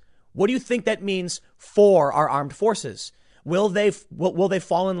ideologues, what do you think that means for our armed forces? Will they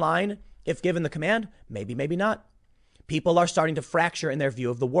fall in line if given the command? Maybe, maybe not. People are starting to fracture in their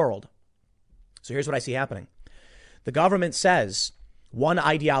view of the world. So here's what I see happening. The government says one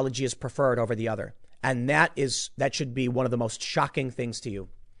ideology is preferred over the other. And that should be one of the most shocking things to you.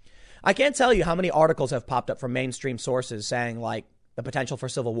 I can't tell you how many articles have popped up from mainstream sources saying like the potential for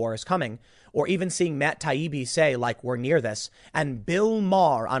civil war is coming, or even seeing Matt Taibbi say like we're near this, and Bill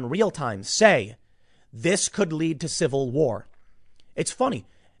Maher on Real Time say this could lead to civil war. It's funny.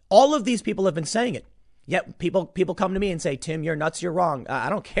 All of these people have been saying it. Yet people come to me and say, Tim, you're nuts. You're wrong. I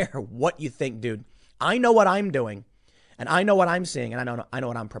don't care what you think, dude. I know what I'm doing. And I know what I'm seeing, and I know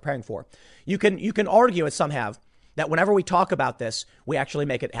what I'm preparing for. You can argue, as some have, that whenever we talk about this, we actually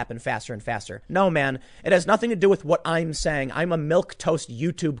make it happen faster and faster. No, man, it has nothing to do with what I'm saying. I'm a milquetoast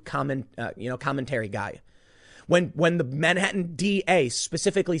YouTube commentary guy. When the Manhattan DA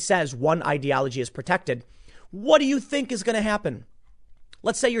specifically says one ideology is protected, what do you think is going to happen?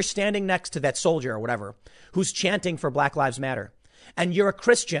 Let's say you're standing next to that soldier or whatever who's chanting for Black Lives Matter, and you're a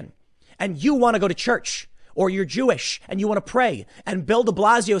Christian, and you want to go to church. Or you're Jewish and you want to pray, and Bill de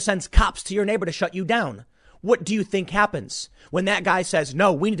Blasio sends cops to your neighbor to shut you down. What do you think happens when that guy says,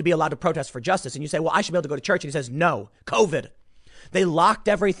 no, we need to be allowed to protest for justice? And you say, well, I should be able to go to church. And he says, no, COVID. They locked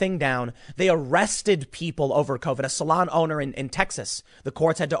everything down. They arrested people over COVID. A salon owner in Texas, the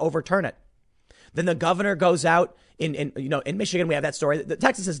courts had to overturn it. Then the governor goes out in Michigan. We have that story.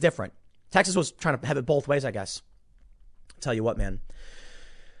 Texas is different. Texas was trying to have it both ways, I guess. I'll tell you what, man.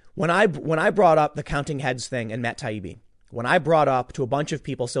 When I brought up the counting heads thing and Matt Taibbi, when I brought up to a bunch of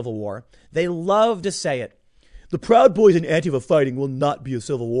people civil war, they love to say it. The Proud Boys and Antifa fighting will not be a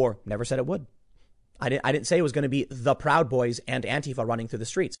civil war. Never said it would. I didn't say it was going to be the Proud Boys and Antifa running through the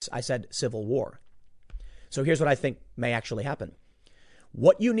streets. I said civil war. So here's what I think may actually happen.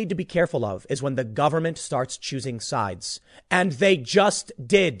 What you need to be careful of is when the government starts choosing sides. And they just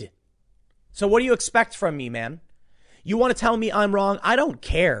did. So what do you expect from me, man? You want to tell me I'm wrong? I don't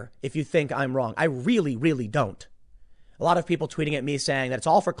care if you think I'm wrong. I really, really don't. A lot of people tweeting at me saying that it's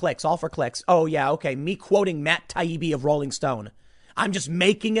all for clicks, all for clicks. Oh, yeah, okay. Me quoting Matt Taibbi of Rolling Stone. I'm just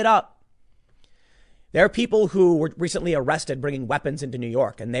making it up. There are people who were recently arrested bringing weapons into New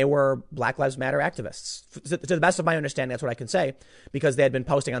York, and they were Black Lives Matter activists. To the best of my understanding, that's what I can say, because they had been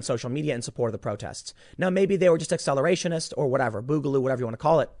posting on social media in support of the protests. Now, maybe they were just accelerationist or whatever, boogaloo, whatever you want to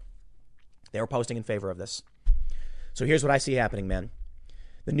call it. They were posting in favor of this. So here's what I see happening, man.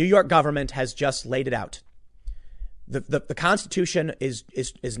 The New York government has just laid it out. The Constitution is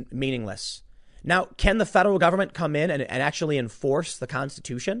meaningless. Now, can the federal government come in and actually enforce the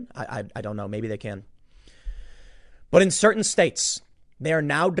Constitution? I don't know. Maybe they can. But in certain states, they are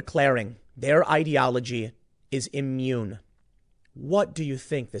now declaring their ideology is immune. What do you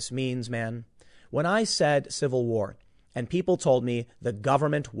think this means, man? When I said civil war and people told me the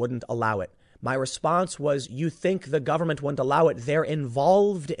government wouldn't allow it, my response was, you think the government wouldn't allow it? They're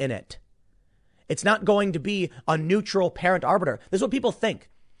involved in it. It's not going to be a neutral parent arbiter. This is what people think.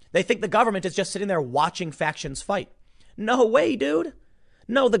 They think the government is just sitting there watching factions fight. No way, dude.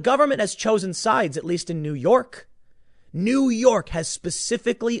 No, the government has chosen sides, at least in New York. New York has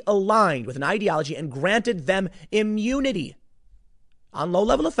specifically aligned with an ideology and granted them immunity on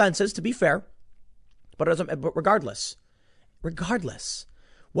low-level offenses, to be fair. But regardless,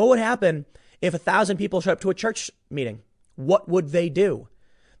 what would happen if 1,000 people show up to a church meeting? What would they do?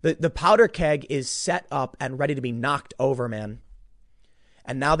 The powder keg is set up and ready to be knocked over, man.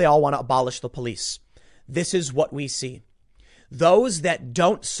 And now they all want to abolish the police. This is what we see. Those that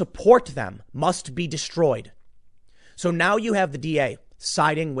don't support them must be destroyed. So now you have the DA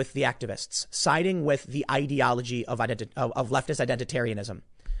siding with the activists, siding with the ideology of leftist identitarianism.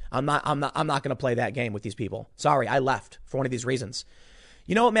 I'm not going to play that game with these people. Sorry, I left for one of these reasons.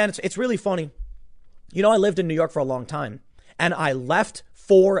 You know what, man? It's really funny. You know, I lived in New York for a long time, and I left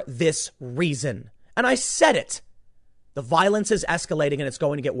for this reason. And I said it. The violence is escalating and it's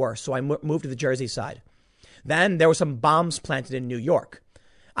going to get worse. So I moved to the Jersey side. Then there were some bombs planted in New York.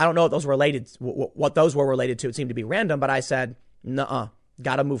 I don't know what those were related to. It seemed to be random, but I said, nuh-uh,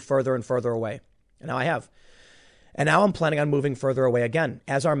 got to move further and further away. And now I have. And now I'm planning on moving further away again,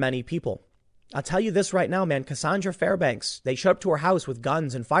 as are many people. I'll tell you this right now, man. Cassandra Fairbanks, they showed up to her house with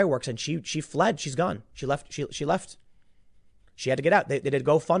guns and fireworks, and she fled. She's gone. She left. She left. She had to get out. They did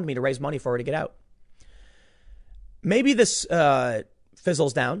GoFundMe to raise money for her to get out. Maybe this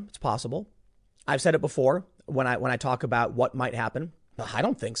fizzles down. It's possible. I've said it before when I talk about what might happen. I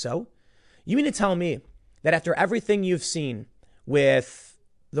don't think so. You mean to tell me that after everything you've seen with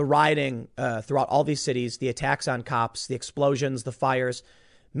the rioting throughout all these cities, the attacks on cops, the explosions, the fires,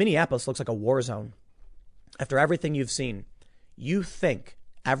 Minneapolis looks like a war zone. After everything you've seen, you think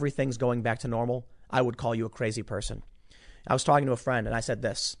everything's going back to normal? I would call you a crazy person. I was talking to a friend and I said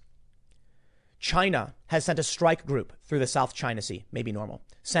this. China has sent a strike group through the South China Sea, maybe normal,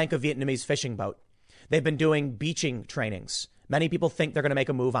 sank a Vietnamese fishing boat. They've been doing beaching trainings. Many people think they're going to make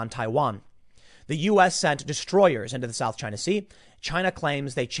a move on Taiwan. The U.S. sent destroyers into the South China Sea. China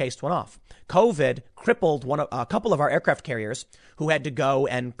claims they chased one off. COVID crippled a couple of our aircraft carriers who had to go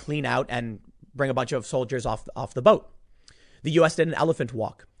and clean out and bring a bunch of soldiers off the boat. The U.S. did an elephant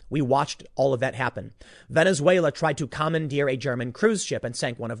walk. We watched all of that happen. Venezuela tried to commandeer a German cruise ship and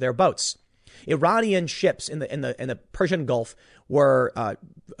sank one of their boats. Iranian ships in the Persian Gulf were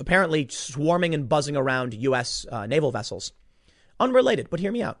apparently swarming and buzzing around U.S. naval vessels. Unrelated, but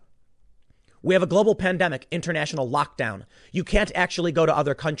hear me out. We have a global pandemic, international lockdown. You can't actually go to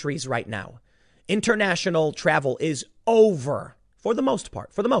other countries right now. International travel is over for the most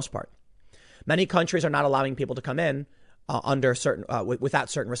part. Many countries are not allowing people to come in under certain without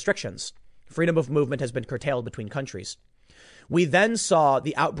certain restrictions. Freedom of movement has been curtailed between countries. We then saw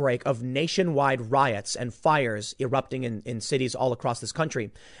the outbreak of nationwide riots and fires erupting in cities all across this country,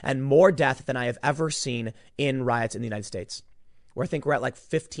 and more death than I have ever seen in riots in the United States. Where I think we're at like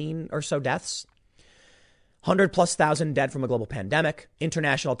 15 or so deaths, 100,000+ dead from a global pandemic,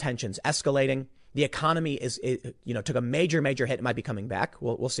 international tensions escalating. The economy took a major hit. It might be coming back.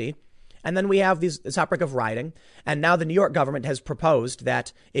 We'll see. And then we have this outbreak of rioting. And now the New York government has proposed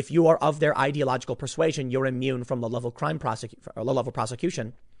that if you are of their ideological persuasion, you're immune from low-level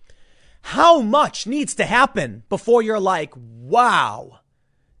prosecution. How much needs to happen before you're like, wow,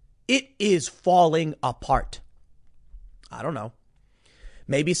 it is falling apart? I don't know.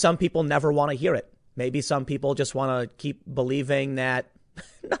 Maybe some people never want to hear it. Maybe some people just want to keep believing that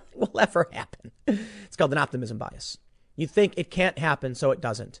nothing will ever happen. It's called an optimism bias. You think it can't happen, so it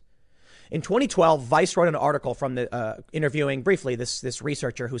doesn't. In 2012, Vice wrote an article from interviewing briefly this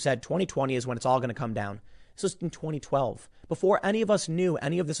researcher who said 2020 is when it's all going to come down. This was in 2012, before any of us knew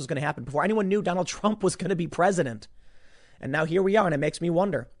any of this was going to happen, before anyone knew Donald Trump was going to be president. And now here we are, and it makes me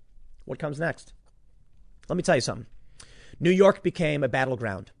wonder what comes next. Let me tell you something. New York became a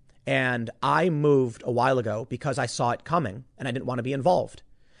battleground, and I moved a while ago because I saw it coming and I didn't want to be involved.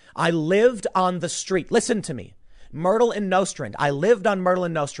 I lived on the street. Listen to me. Myrtle and Nostrand. I lived on Myrtle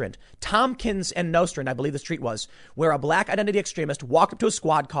and Nostrand. Tompkins and Nostrand, I believe the street was, where a black identity extremist walked up to a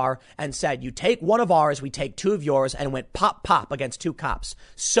squad car and said, you take one of ours, we take two of yours, and went pop, pop against two cops.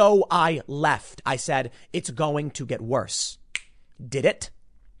 So I left. I said, it's going to get worse. Did it?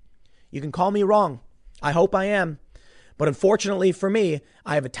 You can call me wrong. I hope I am. But unfortunately for me,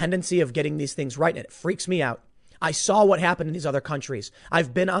 I have a tendency of getting these things right, and it freaks me out. I saw what happened in these other countries.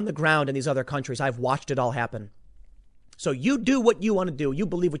 I've been on the ground in these other countries. I've watched it all happen. So you do what you want to do. You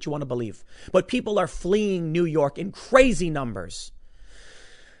believe what you want to believe. But people are fleeing New York in crazy numbers.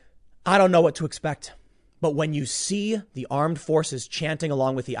 I don't know what to expect. But when you see the armed forces chanting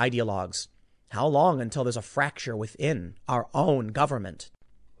along with the ideologues, how long until there's a fracture within our own government?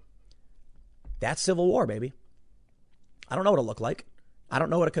 That's civil war, baby. I don't know what it'll look like. I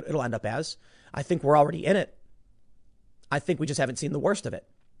don't know what it'll end up as. I think we're already in it. I think we just haven't seen the worst of it.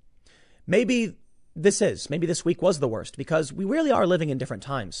 Maybe this week was the worst because we really are living in different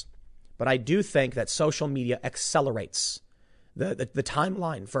times. But I do think that social media accelerates the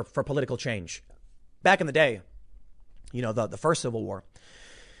timeline for political change. Back in the day, the first Civil War,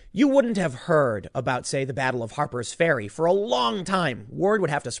 you wouldn't have heard about, say, the Battle of Harper's Ferry for a long time. Word would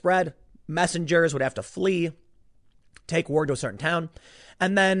have to spread. Messengers would have to flee. Take word to a certain town,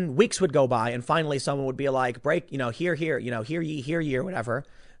 and then weeks would go by, and finally someone would be like, break, hear ye, or whatever.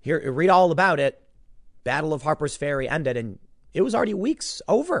 Here, read all about it. Battle of Harper's Ferry ended, and it was already weeks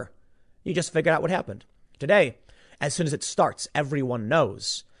over. You just figured out what happened. Today, as soon as it starts, everyone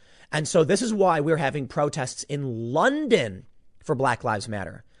knows. And so this is why we're having protests in London for Black Lives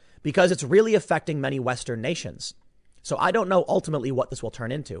Matter, because it's really affecting many Western nations. So I don't know ultimately what this will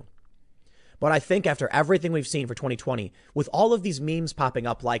turn into. But I think after everything we've seen for 2020, with all of these memes popping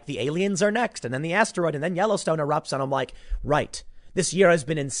up like the aliens are next and then the asteroid and then Yellowstone erupts, and I'm like, right, this year has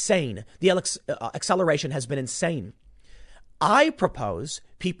been insane. The acceleration has been insane. I propose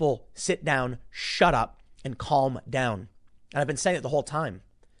people sit down, shut up, and calm down. And I've been saying it the whole time.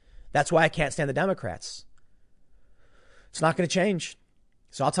 That's why I can't stand the Democrats. It's not going to change.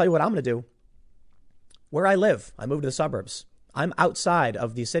 So I'll tell you what I'm going to do. Where I live, I moved to the suburbs. I'm outside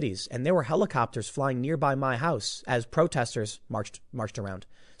of these cities, and there were helicopters flying nearby my house as protesters marched around.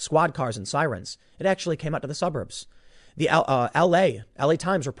 Squad cars and sirens. It actually came out to the suburbs. The LA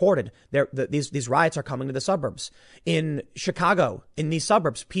Times reported these riots are coming to the suburbs. In Chicago, in these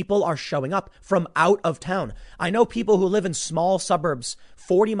suburbs, people are showing up from out of town. I know people who live in small suburbs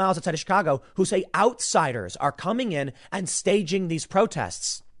 40 miles outside of Chicago who say outsiders are coming in and staging these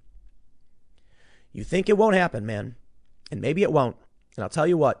protests. You think it won't happen, man. And maybe it won't. And I'll tell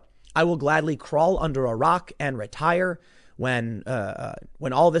you what, I will gladly crawl under a rock and retire when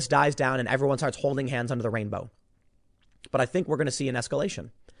all this dies down and everyone starts holding hands under the rainbow. But I think we're going to see an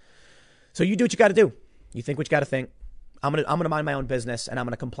escalation. So you do what you got to do. You think what you got to think. I'm going to mind my own business, and I'm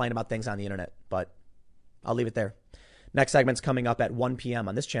going to complain about things on the internet. But I'll leave it there. Next segment's coming up at 1 p.m.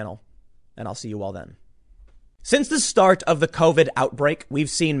 on this channel, and I'll see you all then. Since the start of the COVID outbreak, we've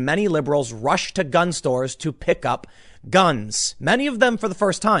seen many liberals rush to gun stores to pick up guns, many of them for the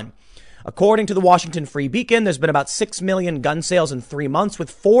first time. According to the Washington Free Beacon, there's been about 6 million gun sales in 3 months,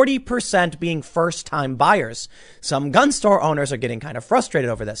 with 40% being first-time buyers. Some gun store owners are getting kind of frustrated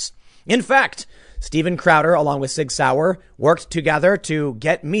over this. In fact, Steven Crowder, along with Sig Sauer, worked together to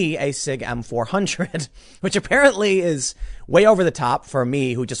get me a Sig M400, which apparently is way over the top for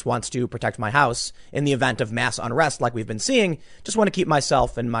me, who just wants to protect my house in the event of mass unrest like we've been seeing. Just want to keep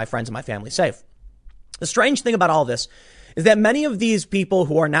myself and my friends and my family safe. The strange thing about all this is that many of these people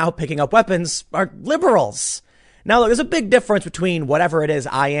who are now picking up weapons are liberals. Now, look, there's a big difference between whatever it is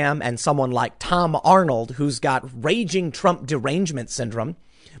I am and someone like Tom Arnold, who's got raging Trump derangement syndrome.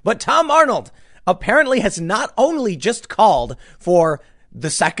 But Tom Arnold apparently has not only just called for the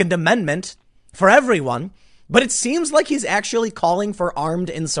Second Amendment for everyone, but it seems like he's actually calling for armed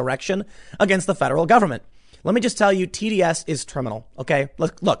insurrection against the federal government. Let me just tell you, TDS is terminal. OK,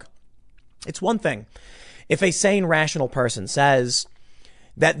 look, it's one thing if a sane, rational person says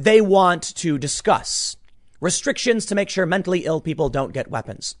that they want to discuss restrictions to make sure mentally ill people don't get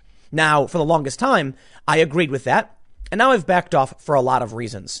weapons. Now, for the longest time, I agreed with that. And now I've backed off for a lot of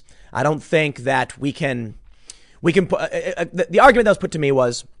reasons. I don't think that we can put, the argument that was put to me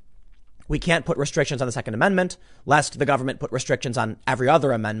was we can't put restrictions on the Second Amendment, lest the government put restrictions on every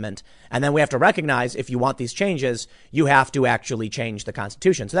other amendment. And then we have to recognize if you want these changes, you have to actually change the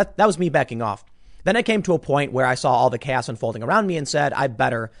Constitution. So that was me backing off. Then I came to a point where I saw all the chaos unfolding around me and said, I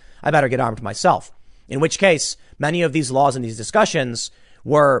better get armed myself. In which case, many of these laws and these discussions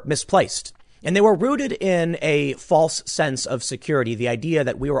were misplaced. And they were rooted in a false sense of security, the idea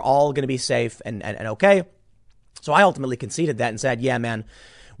that we were all going to be safe and okay. So I ultimately conceded that and said, yeah, man,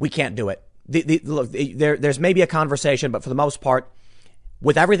 we can't do it. Look, there's maybe a conversation, but for the most part,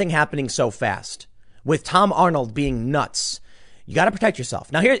 with everything happening so fast, with Tom Arnold being nuts, you got to protect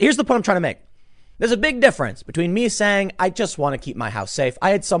yourself. Now, here's the point I'm trying to make. There's a big difference between me saying, I just want to keep my house safe. I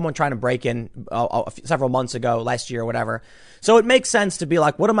had someone trying to break in several months ago, last year or whatever. So it makes sense to be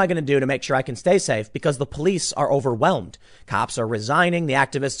like, what am I going to do to make sure I can stay safe? Because the police are overwhelmed. Cops are resigning. The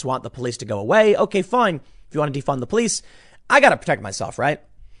activists want the police to go away. Okay, fine. If you want to defund the police, I got to protect myself, right?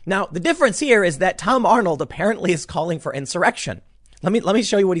 Now, the difference here is that Tom Arnold apparently is calling for insurrection. Let me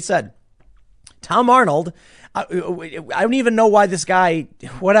show you what he said. Tom Arnold, I don't even know why this guy,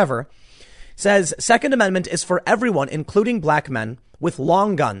 whatever, says Second Amendment is for everyone, including black men with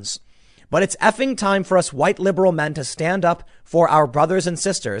long guns. But it's effing time for us white liberal men to stand up for our brothers and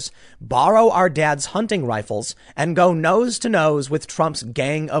sisters, borrow our dad's hunting rifles, and go nose to nose with Trump's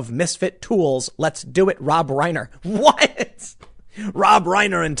gang of misfit tools. Let's do it, Rob Reiner. What? Rob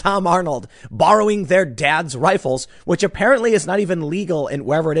Reiner and Tom Arnold borrowing their dad's rifles, which apparently is not even legal in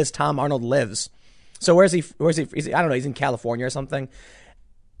wherever it is Tom Arnold lives. So where's he? I don't know. He's in California or something.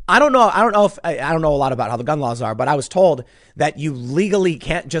 I don't know a lot about how the gun laws are, but I was told that you legally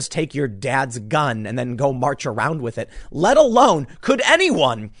can't just take your dad's gun and then go march around with it. Let alone could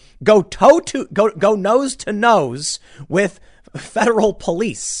anyone go nose to nose with federal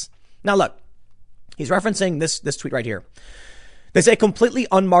police. Now, look, he's referencing this tweet right here. They say completely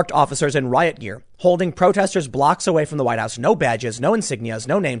unmarked officers in riot gear holding protesters blocks away from the White House. No badges, no insignias,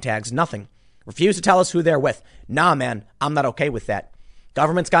 no name tags, nothing. Refuse to tell us who they're with. Nah, man, I'm not okay with that.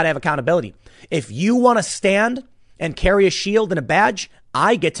 Government's got to have accountability. If you want to stand and carry a shield and a badge,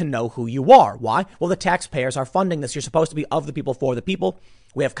 I get to know who you are. Why? Well, the taxpayers are funding this. You're supposed to be of the people, for the people.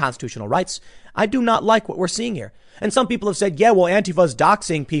 We have constitutional rights. I do not like what we're seeing here. And some people have said, yeah, well, Antifa's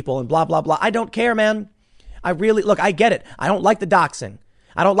doxing people and blah, blah, blah. I don't care, man. Look, I get it. I don't like the doxing.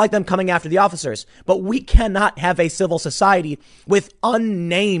 I don't like them coming after the officers, but we cannot have a civil society with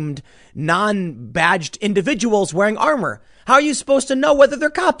unnamed, non-badged individuals wearing armor. How are you supposed to know whether they're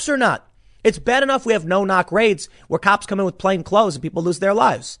cops or not? It's bad enough we have no-knock raids where cops come in with plain clothes and people lose their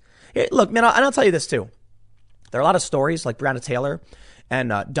lives. Look, man, and I'll tell you this too. There are a lot of stories like Breonna Taylor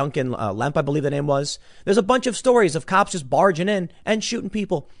and Duncan Lemp, I believe the name was. There's a bunch of stories of cops just barging in and shooting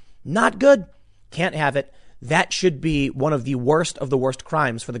people. Not good. Can't have it. That should be one of the worst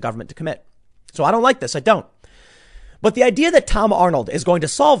crimes for the government to commit. So I don't like this. I don't. But the idea that Tom Arnold is going to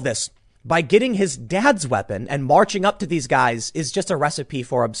solve this by getting his dad's weapon and marching up to these guys is just a recipe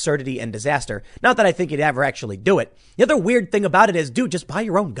for absurdity and disaster. Not that I think he'd ever actually do it. The other weird thing about it is, dude, just buy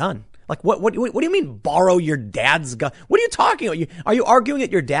your own gun. Like, what do you mean borrow your dad's gun? What are you talking about? Are you arguing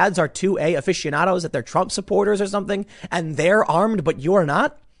that your dads are 2A aficionados, that they're Trump supporters or something, and they're armed, but you're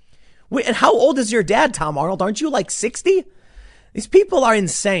not? Wait, and how old is your dad, Tom Arnold? Aren't you like 60? These people are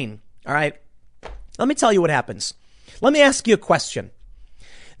insane. All right. Let me tell you what happens. Let me ask you a question.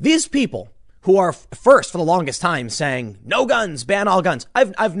 These people who are first for the longest time saying no guns, ban all guns.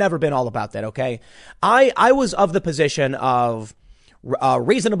 I've never been all about that. OK, I was of the position of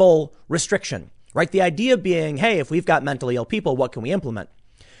reasonable restriction. Right. The idea being, hey, if we've got mentally ill people, what can we implement?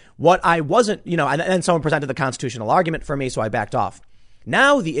 What I wasn't, and then someone presented the constitutional argument for me. So I backed off.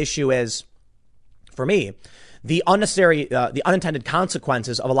 Now the issue is, for me, the unintended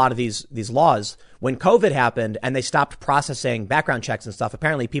consequences of a lot of these laws. When COVID happened and they stopped processing background checks and stuff,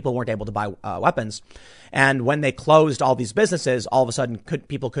 apparently people weren't able to buy weapons. And when they closed all these businesses, all of a sudden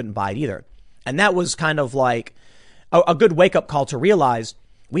people couldn't buy it either. And that was kind of like a good wake up call to realize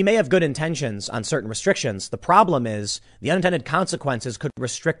we may have good intentions on certain restrictions. The problem is the unintended consequences could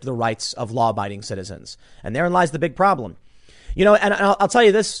restrict the rights of law abiding citizens. And therein lies the big problem. And I'll tell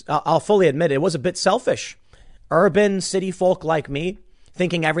you this, I'll fully admit it was a bit selfish. Urban city folk like me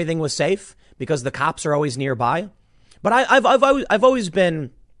thinking everything was safe because the cops are always nearby. But I've always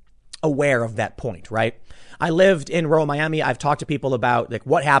been aware of that point, right? I lived in rural Miami. I've talked to people about like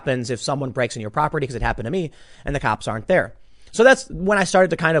what happens if someone breaks in your property, because it happened to me, and the cops aren't there. So that's when I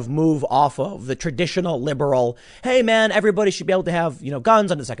started to kind of move off of the traditional liberal, hey man, everybody should be able to have,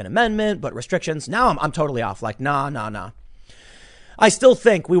 guns under the Second Amendment, but restrictions. Now I'm totally off. Like, nah. I still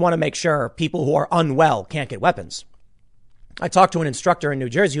think we want to make sure people who are unwell can't get weapons. I talked to an instructor in New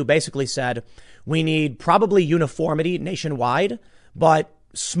Jersey who basically said we need probably uniformity nationwide, but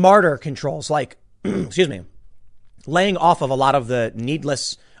smarter controls like, laying off of a lot of the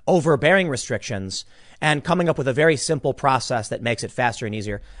needless overbearing restrictions and coming up with a very simple process that makes it faster and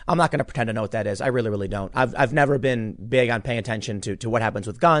easier. I'm not going to pretend to know what that is. I really, really don't. I've never been big on paying attention to what happens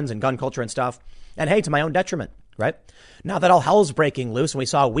with guns and gun culture and stuff. And hey, to my own detriment, right? Now that all hell's breaking loose and we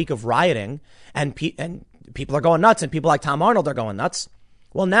saw a week of rioting and people are going nuts and people like Tom Arnold are going nuts.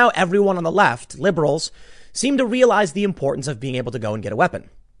 Well, now everyone on the left, liberals, seem to realize the importance of being able to go and get a weapon.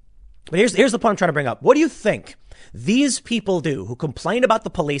 But here's the point I'm trying to bring up. What do you think these people do who complain about the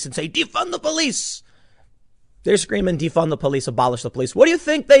police and say, defund the police? They're screaming, defund the police, abolish the police. What do you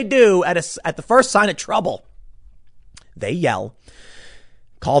think they do at the first sign of trouble? They yell,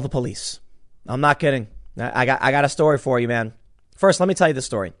 call the police. I'm not kidding. I got a story for you, man. First, let me tell you the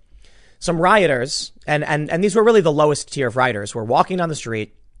story. Some rioters, and these were really the lowest tier of rioters, were walking down the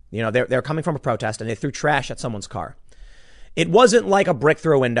street. They're coming from a protest and they threw trash at someone's car. It wasn't like a brick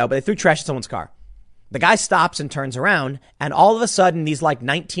through a window, but they threw trash at someone's car. The guy stops and turns around, and all of a sudden, these like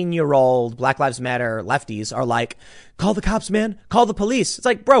 19-year-old Black Lives Matter lefties are like, call the cops, man, call the police. It's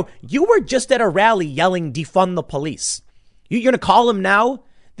like, bro, you were just at a rally yelling, defund the police. You're going to call them now?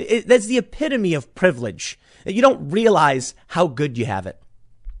 That's the epitome of privilege. You don't realize how good you have it.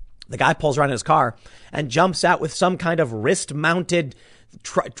 The guy pulls around in his car and jumps out with some kind of wrist-mounted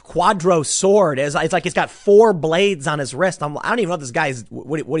quadro sword. It's like he's got 4 blades on his wrist. I don't even know if this guy's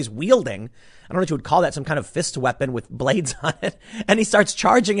what he's wielding. I don't know what you would call that, some kind of fist weapon with blades on it. And he starts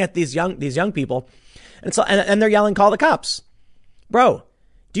charging at these young people. And they're yelling, call the cops. Bro,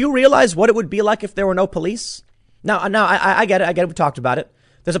 do you realize what it would be like if there were no police? Now, I get it. We talked about it.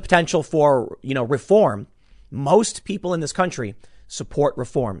 There's a potential for, reform. Most people in this country support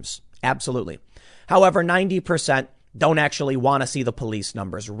reforms. Absolutely. However, 90% don't actually want to see the police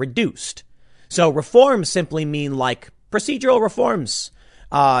numbers reduced. So reforms simply mean like procedural reforms,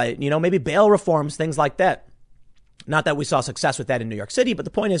 maybe bail reforms, things like that. Not that we saw success with that in New York City, but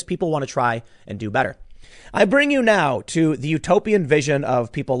the point is people want to try and do better. I bring you now to the utopian vision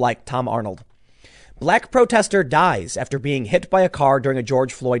of people like Tom Arnold. Black protester dies after being hit by a car during a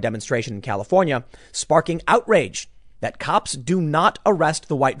George Floyd demonstration in California, sparking outrage. that cops do not arrest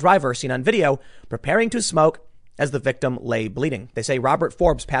the white driver seen on video preparing to smoke as the victim lay bleeding. They say Robert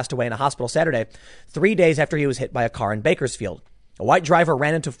Forbes passed away in a hospital Saturday, 3 days after he was hit by a car in Bakersfield. A white driver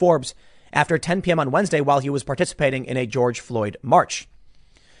ran into Forbes after 10 p.m. on Wednesday while he was participating in a George Floyd march.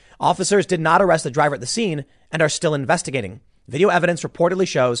 Officers did not arrest the driver at the scene and are still investigating. Video evidence reportedly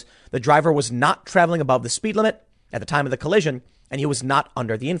shows the driver was not traveling above the speed limit at the time of the collision, and he was not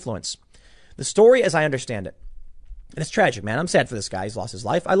under the influence. The story, as I understand it, and it's tragic, man. I'm sad for this guy. He's lost his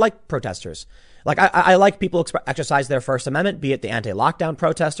life. I like protesters. Like, I like people who exercise their First Amendment, be it the anti-lockdown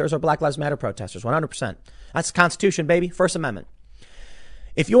protesters or Black Lives Matter protesters, 100%. That's the Constitution, baby. First Amendment.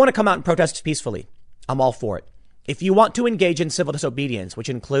 If you want to come out and protest peacefully, I'm all for it. If you want to engage in civil disobedience, which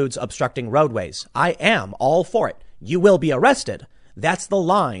includes obstructing roadways, I am all for it. You will be arrested. That's the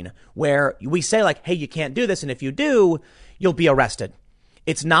line where we say, like, hey, you can't do this. And if you do, you'll be arrested.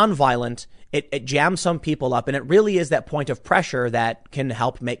 It's nonviolent. It jams some people up. And it really is that point of pressure that can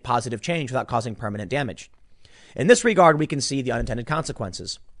help make positive change without causing permanent damage. In this regard, we can see the unintended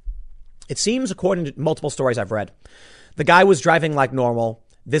consequences. It seems, according to multiple stories I've read, the guy was driving like normal.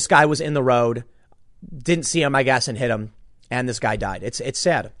 This guy was in the road, didn't see him, I guess, and hit him. And this guy died. It's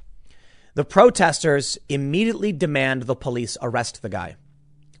sad. The protesters immediately demand the police arrest the guy.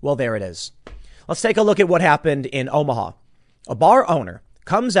 Well, there it is. Let's take a look at what happened in Omaha. A bar owner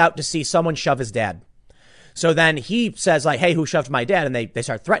comes out to see someone shove his dad. So then he says, like, hey, who shoved my dad? And they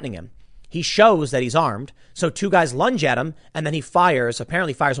start threatening him. He shows that he's armed. So two guys lunge at him, and then he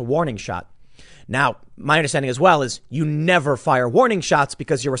apparently fires a warning shot. Now, my understanding as well is you never fire warning shots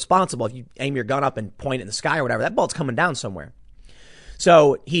because you're responsible. If you aim your gun up and point it in the sky or whatever, that bullet's coming down somewhere.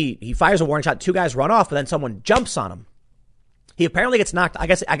 So he fires a warning shot. Two guys run off, but then someone jumps on him. He apparently gets knocked. I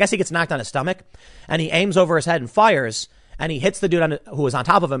guess he gets knocked on his stomach, and he aims over his head and fires, and he hits the dude who was on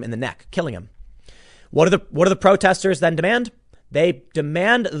top of him in the neck, killing him. What do the protesters then demand? They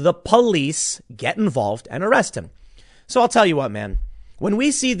demand the police get involved and arrest him. So I'll tell you what, man. When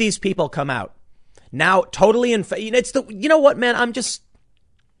we see these people come out now, totally you know what, man?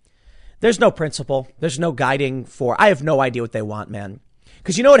 There's no principle. There's no guiding I have no idea what they want, man.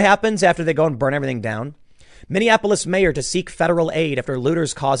 Because you know what happens after they go and burn everything down? Minneapolis mayor to seek federal aid after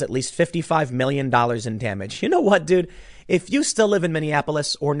looters cause at least $55 million in damage. You know what, dude? If you still live in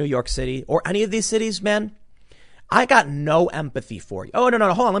Minneapolis or New York City or any of these cities, man, I got no empathy for you. Oh, no,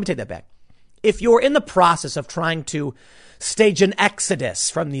 hold on. Let me take that back. If you're in the process of trying to stage an exodus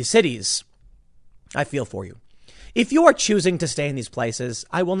from these cities, I feel for you. If you are choosing to stay in these places,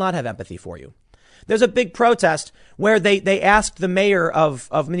 I will not have empathy for you. There's a big protest where they asked the mayor of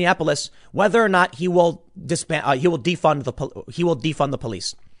Minneapolis whether or not he will defund the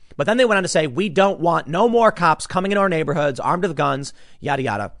police. But then they went on to say, we don't want no more cops coming in our neighborhoods armed with guns, yada,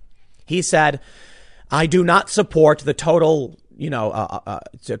 yada. He said, I do not support the total,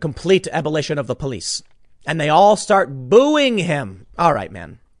 complete abolition of the police. And they all start booing him. All right,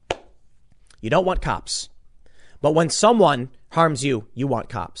 man. You don't want cops. But when someone harms you, you want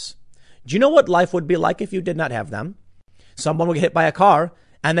cops. Do you know what life would be like if you did not have them? Someone would get hit by a car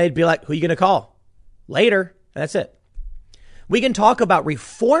and they'd be like, who are you going to call? Later. And that's it. We can talk about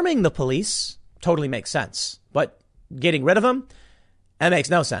reforming the police. Totally makes sense. But getting rid of them, that makes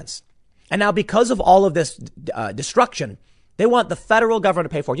no sense. And now because of all of this destruction, they want the federal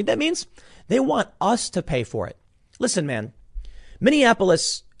government to pay for it. You know what that means? They want us to pay for it. Listen, man,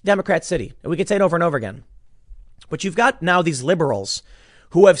 Minneapolis, Democrat city, and we can say it over and over again. But you've got now these liberals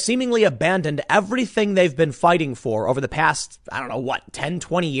who have seemingly abandoned everything they've been fighting for over the past, 10,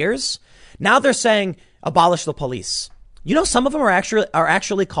 20 years. Now they're saying abolish the police. You know, some of them are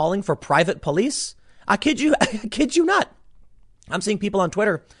actually calling for private police. I kid you not. I'm seeing people on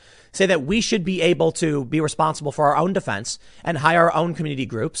Twitter say that we should be able to be responsible for our own defense and hire our own community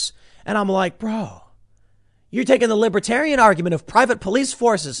groups. And I'm like, bro, you're taking the libertarian argument of private police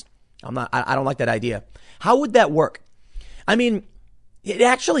forces. I don't like that idea. How would that work? I mean, it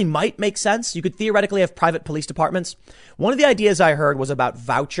actually might make sense. You could theoretically have private police departments. One of the ideas I heard was about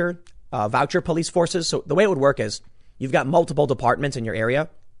voucher police forces. So the way it would work is you've got multiple departments in your area.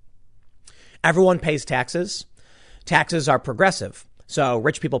 Everyone pays taxes. Taxes are progressive. So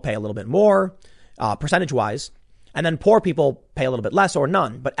rich people pay a little bit more, percentage wise, and then poor people pay a little bit less or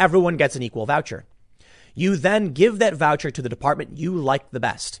none, but everyone gets an equal voucher. You then give that voucher to the department you like the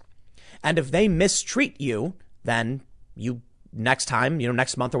best. And if they mistreat you, then you next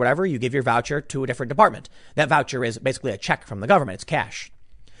month or whatever, you give your voucher to a different department. That voucher is basically a check from the government. It's cash.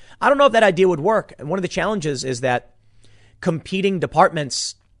 I don't know if that idea would work. And one of the challenges is that competing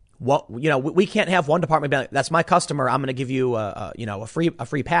departments, we can't have one department be like, that's my customer. I'm going to give you a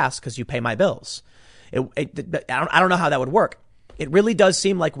free pass because you pay my bills. I don't know how that would work. It really does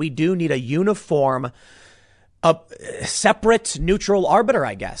seem like we do need a uniform, a separate, neutral arbiter,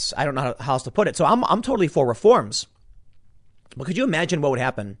 I guess. I don't know how else to put it. So I'm totally for reforms. But could you imagine what would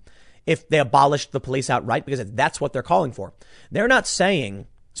happen if they abolished the police outright? Because that's what they're calling for. They're not saying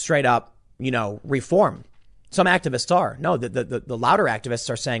straight up, reform. Some activists are. No, the louder activists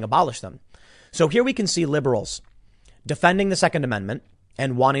are saying abolish them. So here we can see liberals defending the Second Amendment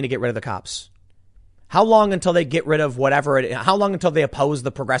and wanting to get rid of the cops. How long until they get rid of how long until they oppose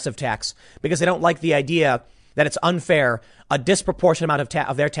the progressive tax? Because they don't like the idea that it's unfair. A disproportionate amount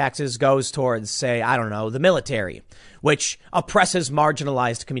of their taxes goes towards, say, I don't know, the military, which oppresses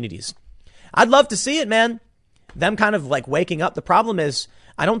marginalized communities. I'd love to see it, man. Them kind of like waking up. The problem is,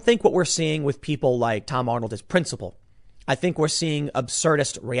 I don't think what we're seeing with people like Tom Arnold is principle. I think we're seeing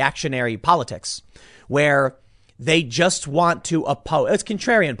absurdist reactionary politics where they just want to oppose. It's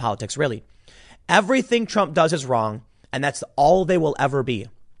contrarian politics, really. Everything Trump does is wrong, and that's all they will ever be.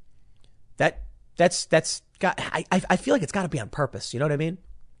 I feel like it's got to be on purpose. You know what I mean?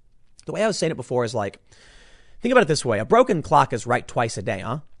 The way I was saying it before is like, think about it this way. A broken clock is right twice a day,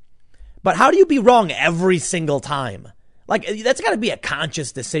 huh? But how do you be wrong every single time? Like, that's got to be a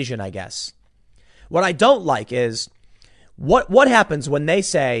conscious decision, I guess. What I don't like is what happens when they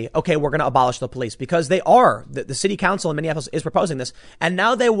say, OK, we're going to abolish the police, because they are. The city council in Minneapolis is proposing this. And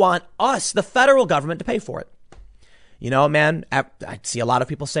now they want us, the federal government, to pay for it. Man, I see a lot of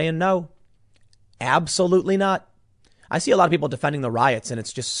people saying no. Absolutely not. I see a lot of people defending the riots, and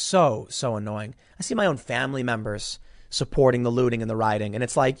it's just so annoying. I see my own family members supporting the looting and the rioting. And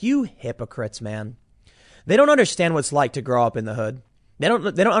it's like, you hypocrites, man. They don't understand what it's like to grow up in the hood. They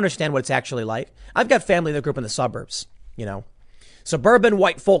don't understand what it's actually like. I've got family that grew up in the suburbs, suburban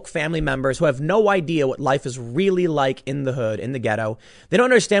white folk family members who have no idea what life is really like in the hood, in the ghetto. They don't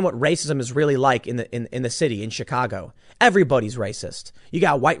understand what racism is really like in the city, in Chicago. Everybody's racist. You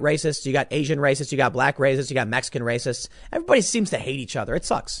got white racists, you got Asian racists, you got black racists, you got Mexican racists. Everybody seems to hate each other. It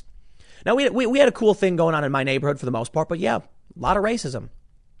sucks. Now, we had a cool thing going on in my neighborhood for the most part, but yeah, a lot of racism.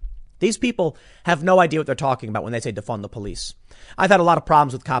 These people have no idea what they're talking about when they say defund the police. I've had a lot of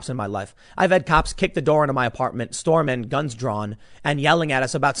problems with cops in my life. I've had cops kick the door into my apartment, storm in, guns drawn, and yelling at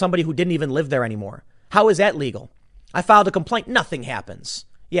us about somebody who didn't even live there anymore. How is that legal? I filed a complaint. Nothing happens.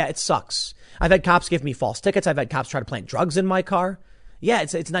 Yeah, it sucks. I've had cops give me false tickets. I've had cops try to plant drugs in my car. Yeah,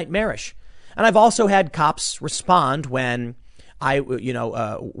 it's nightmarish. And I've also had cops respond when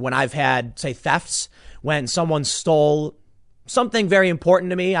when I've had, say, thefts, when someone stole something very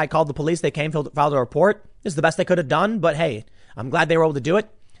important to me. I called the police. They came, filed a report. This is the best they could have done. But hey, I'm glad they were able to do it.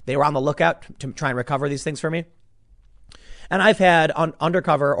 They were on the lookout to try and recover these things for me. And I've had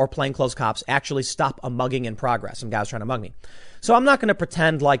undercover or plainclothes cops actually stop a mugging in progress. Some guys trying to mug me. So I'm not going to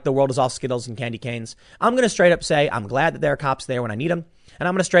pretend like the world is all Skittles and candy canes. I'm going to straight up say I'm glad that there are cops there when I need them. And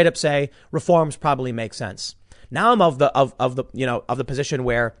I'm going to straight up say reforms probably make sense. Now I'm of the position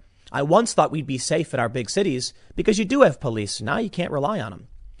where I once thought we'd be safe in our big cities because you do have police. Now you can't rely on them.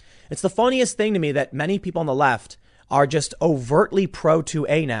 It's the funniest thing to me that many people on the left are just overtly pro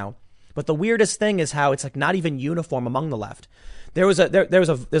 2A now. But the weirdest thing is how it's like not even uniform among the left. There's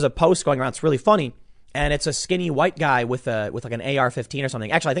a post going around. It's really funny. And it's a skinny white guy with like an AR-15 or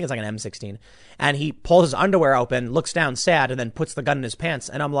something. Actually, I think it's like an M16. And he pulls his underwear open, looks down sad, and then puts the gun in his pants.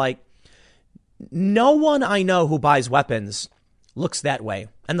 And I'm like, no one I know who buys weapons looks that way.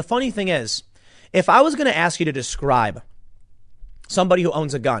 And the funny thing is, if I was going to ask you to describe somebody who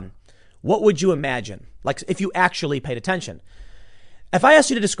owns a gun, what would you imagine? Like if you actually paid attention. If I asked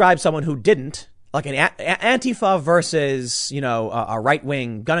you to describe someone who didn't, like an Antifa versus, a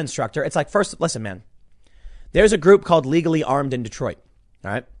right-wing gun instructor, it's like, first, listen, man, there's a group called Legally Armed in Detroit.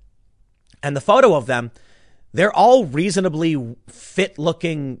 All right. And the photo of them, they're all reasonably fit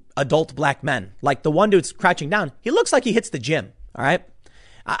looking adult black men. Like the one dude's crouching down. He looks like he hits the gym. All right.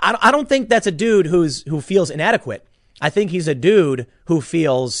 I don't think that's a dude who feels inadequate. I think he's a dude who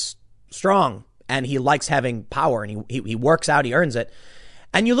feels strong and he likes having power and he works out. He earns it.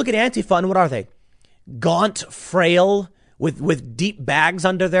 And you look at Antifa and what are they? Gaunt, frail, with deep bags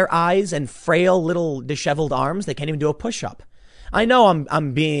under their eyes and frail little disheveled arms. They can't even do a push up. I know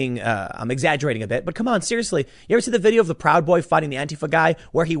I'm exaggerating a bit, but come on, seriously. You ever see the video of the Proud Boy fighting the Antifa guy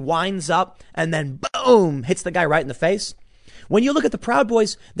where he winds up and then boom, hits the guy right in the face? When you look at the Proud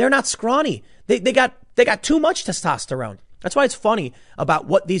Boys, they're not scrawny. They got too much testosterone. That's why it's funny about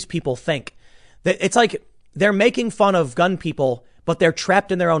what these people think. It's like they're making fun of gun people, but they're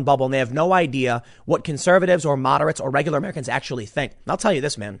trapped in their own bubble and they have no idea what conservatives or moderates or regular Americans actually think. And I'll tell you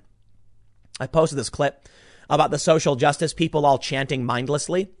this, man. I posted this clip about the social justice people all chanting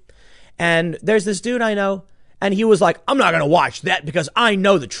mindlessly. And there's this dude I know, and he was like, I'm not going to watch that because I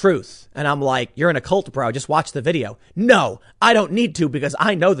know the truth. And I'm like, you're an occult, bro. Just watch the video. No, I don't need to because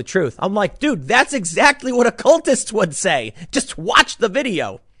I know the truth. I'm like, dude, that's exactly what occultists would say. Just watch the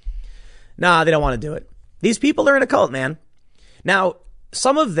video. Nah, they don't want to do it. These people are in a cult, man. Now,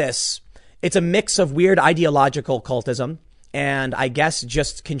 some of this, it's a mix of weird ideological cultism and I guess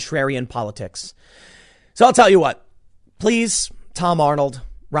just contrarian politics. So I'll tell you what, please, Tom Arnold,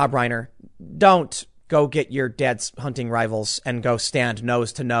 Rob Reiner, don't go get your dad's hunting rifles and go stand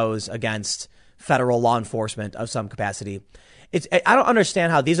nose to nose against federal law enforcement of some capacity. I don't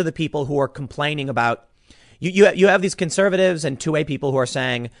understand how these are the people who are complaining about. You have these conservatives and two-way people who are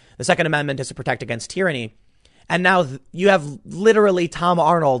saying the Second Amendment is to protect against tyranny. And now you have literally Tom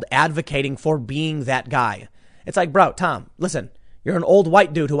Arnold advocating for being that guy. It's like, bro, Tom, listen, you're an old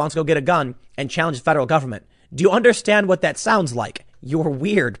white dude who wants to go get a gun and challenge the federal government. Do you understand what that sounds like? You're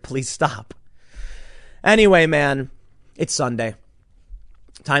weird. Please stop. Anyway, man, it's Sunday.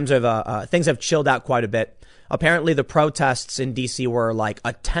 Things have chilled out quite a bit. Apparently, the protests in D.C. were like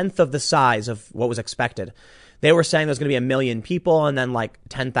a tenth of the size of what was expected. They were saying there's going to be 1 million people, and then like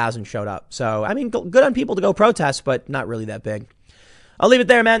 10,000 showed up. So, I mean, good on people to go protest, but not really that big. I'll leave it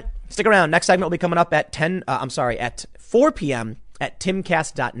there, man. Stick around. Next segment will be coming up at 4 p.m. at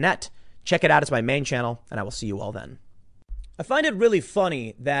timcast.net. Check it out. It's my main channel, and I will see you all then. I find it really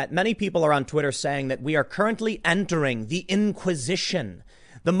funny that many people are on Twitter saying that we are currently entering the Inquisition,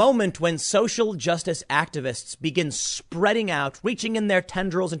 the moment when social justice activists begin spreading out, reaching in their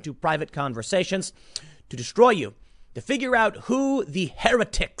tendrils into private conversations to destroy you, to figure out who the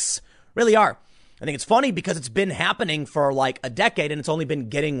heretics really are. I think it's funny because it's been happening for like a decade and it's only been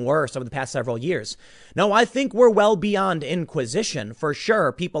getting worse over the past several years. No, I think we're well beyond Inquisition. For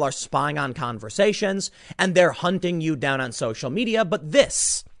sure, people are spying on conversations and they're hunting you down on social media, but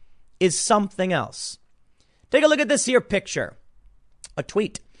this is something else. Take a look at this here picture. A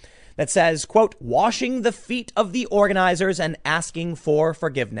tweet that says, quote, washing the feet of the organizers and asking for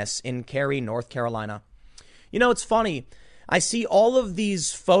forgiveness in Cary, North Carolina. You know, it's funny. I see all of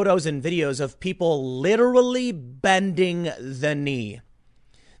these photos and videos of people literally bending the knee.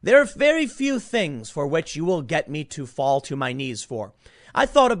 There are very few things for which you will get me to fall to my knees for. I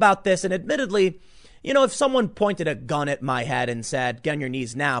thought about this, and admittedly, you know, if someone pointed a gun at my head and said, get on your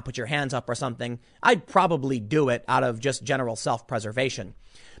knees now, put your hands up or something, I'd probably do it out of just general self-preservation.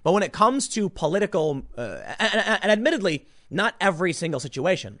 But when it comes to political, and admittedly, not every single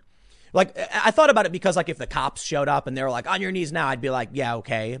situation. Like, I thought about it because, like, if the cops showed up and they were like, on your knees now, I'd be like, yeah,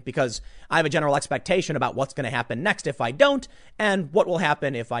 okay, because I have a general expectation about what's going to happen next if I don't and what will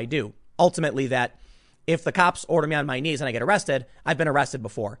happen if I do. Ultimately, that if the cops order me on my knees and I get arrested, I've been arrested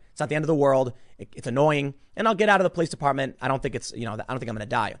before. It's not the end of the world. It's annoying. And I'll get out of the police department. I don't think I don't think I'm going to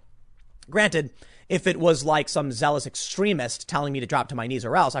die. Granted, if it was like some zealous extremist telling me to drop to my knees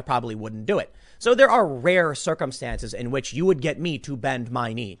or else, I probably wouldn't do it. So there are rare circumstances in which you would get me to bend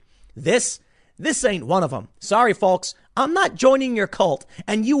my knee. This ain't one of them. Sorry, folks. I'm not joining your cult,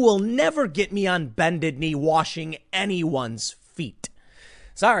 and you will never get me on bended knee washing anyone's feet.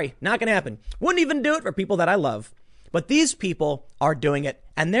 Sorry, not going to happen. Wouldn't even do it for people that I love. But these people are doing it,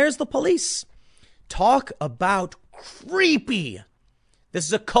 and there's the police. Talk about creepy. This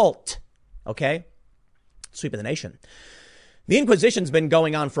is a cult, okay? Sweep of the nation. The Inquisition's been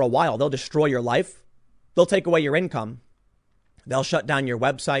going on for a while. They'll destroy your life. They'll take away your income. They'll shut down your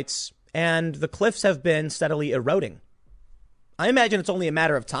websites, and the cliffs have been steadily eroding. I imagine it's only a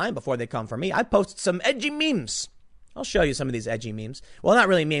matter of time before they come for me. I posted some edgy memes. I'll show you some of these edgy memes. Well, not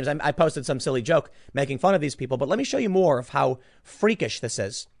really memes. I posted some silly joke making fun of these people, but let me show you more of how freakish this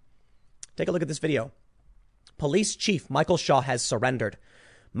is. Take a look at this video. Police Chief Michael Shaw has surrendered.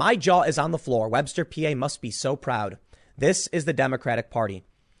 My jaw is on the floor. Webster, PA must be so proud. This is the Democratic Party.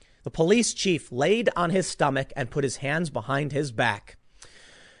 The police chief laid on his stomach and put his hands behind his back.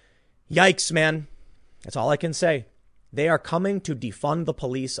 Yikes, man. That's all I can say. They are coming to defund the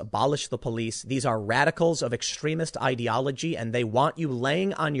police, abolish the police. These are radicals of extremist ideology, and they want you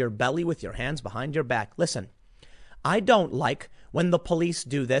laying on your belly with your hands behind your back. Listen, I don't like when the police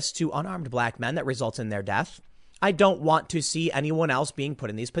do this to unarmed black men that results in their death. I don't want to see anyone else being put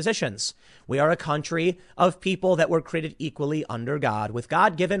in these positions. We are a country of people that were created equally under God with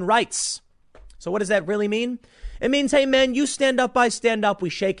God-given rights. So what does that really mean? It means, hey, man, you stand up, I stand up. We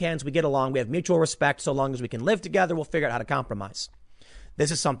shake hands. We get along. We have mutual respect. So long as we can live together, we'll figure out how to compromise.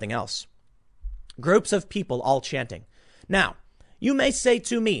 This is something else. Groups of people all chanting. Now, you may say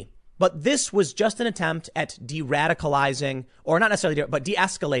to me, but this was just an attempt at de-radicalizing, or not necessarily, but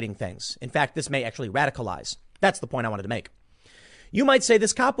de-escalating things. In fact, this may actually radicalize. That's the point I wanted to make. You might say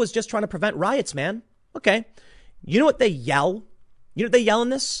this cop was just trying to prevent riots, man. Okay. You know what they yell? You know what they yell in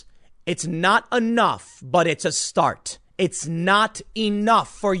this? It's not enough, but it's a start. It's not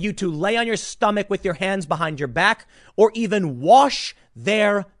enough for you to lay on your stomach with your hands behind your back or even wash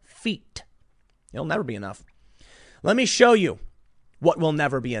their feet. It'll never be enough. Let me show you what will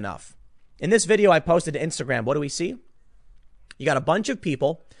never be enough. In this video I posted to Instagram, what do we see? You got a bunch of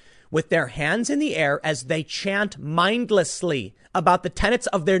people with their hands in the air as they chant mindlessly about the tenets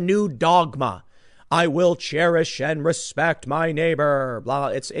of their new dogma. I will cherish and respect my neighbor. Blah.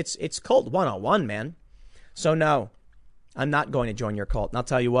 It's cult 101, man. So no, I'm not going to join your cult. And I'll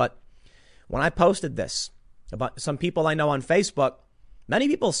tell you what, when I posted this about some people I know on Facebook, many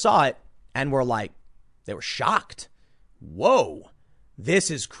people saw it and were like, they were shocked. Whoa,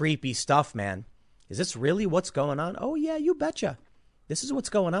 this is creepy stuff, man. Is this really what's going on? Oh, yeah, you betcha. This is what's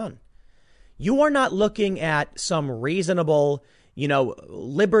going on. You are not looking at some reasonable,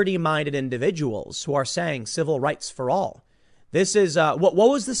 liberty-minded individuals who are saying civil rights for all. This is what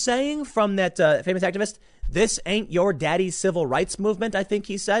was the saying from that famous activist? This ain't your daddy's civil rights movement, I think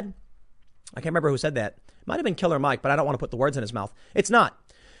he said. I can't remember who said that. Might have been Killer Mike, but I don't want to put the words in his mouth. It's not.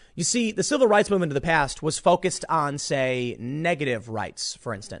 You see, the civil rights movement of the past was focused on, say, negative rights,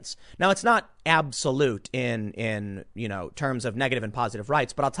 for instance. Now, it's not absolute in terms of negative and positive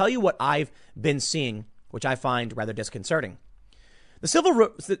rights, but I'll tell you what I've been seeing, which I find rather disconcerting. The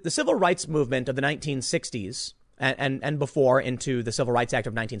civil rights movement of the 1960s and before into the Civil Rights Act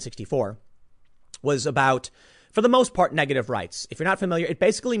of 1964 was about, for the most part, negative rights. If you're not familiar, it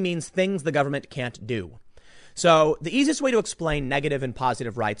basically means things the government can't do. So the easiest way to explain negative and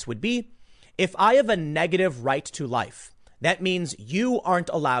positive rights would be, if I have a negative right to life, that means you aren't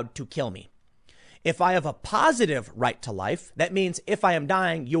allowed to kill me. If I have a positive right to life, that means if I am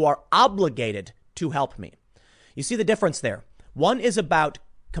dying, you are obligated to help me. You see the difference there? One is about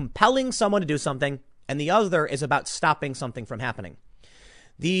compelling someone to do something, and the other is about stopping something from happening.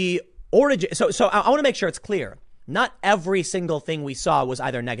 The origin. So I want to make sure it's clear. Not every single thing we saw was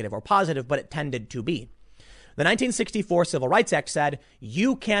either negative or positive, but it tended to be. The 1964 Civil Rights Act said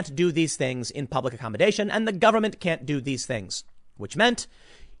you can't do these things in public accommodation and the government can't do these things, which meant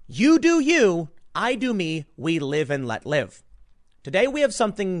you do you, I do me, we live and let live. Today we have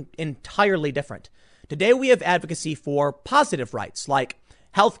something entirely different. Today we have advocacy for positive rights, like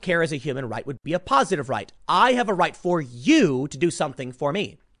healthcare as a human right would be a positive right. I have a right for you to do something for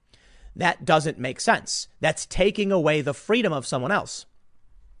me. That doesn't make sense. That's taking away the freedom of someone else.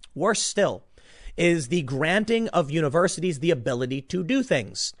 Worse still is the granting of universities the ability to do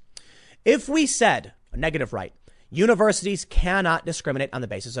things. If we said, a negative right, universities cannot discriminate on the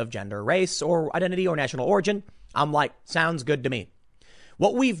basis of gender, race, or identity or national origin, I'm like, sounds good to me.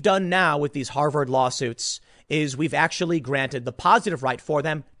 What we've done now with these Harvard lawsuits is we've actually granted the positive right for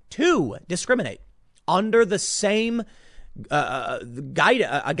them to discriminate under the same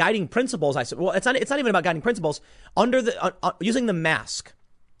guiding principles. I said, well, it's not even about guiding principles. Under the using the mask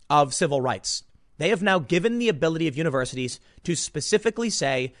of civil rights, they have now given the ability of universities to specifically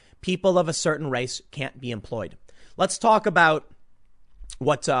say people of a certain race can't be employed. Let's talk about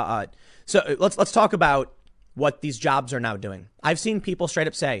what. Let's talk about what these jobs are now doing. I've seen people straight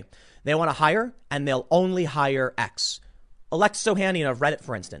up say they want to hire and they'll only hire X. Alexis Ohanian of Reddit,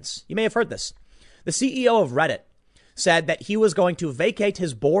 for instance. You may have heard this. The CEO of Reddit said that he was going to vacate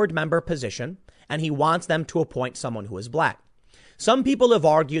his board member position and he wants them to appoint someone who is black. Some people have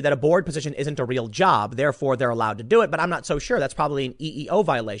argued that a board position isn't a real job, therefore they're allowed to do it, but I'm not so sure. That's probably an EEO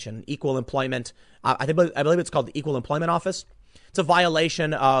violation, equal employment. I believe it's called the Equal Employment Office. It's a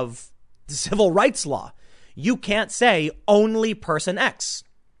violation of the civil rights law. You can't say only person X,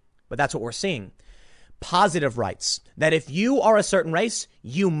 but that's what we're seeing. Positive rights, that if you are a certain race,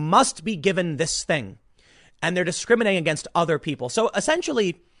 you must be given this thing. And they're discriminating against other people. So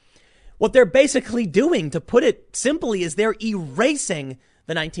essentially, what they're basically doing, to put it simply, is they're erasing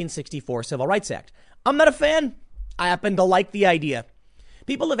the 1964 Civil Rights Act. I'm not a fan. I happen to like the idea.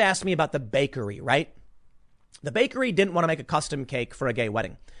 People have asked me about the bakery, right? The bakery didn't want to make a custom cake for a gay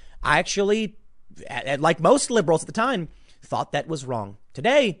wedding. I actually, like most liberals at the time, thought that was wrong.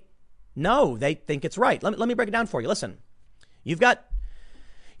 Today, no, they think it's right. Let me break it down for you. Listen, you've got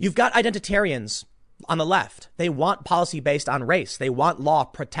identitarians on the left. They want policy based on race. They want law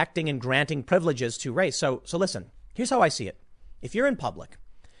protecting and granting privileges to race. So listen, here's how I see it. If you're in public,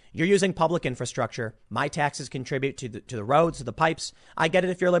 you're using public infrastructure. My taxes contribute to the roads, to the pipes. I get it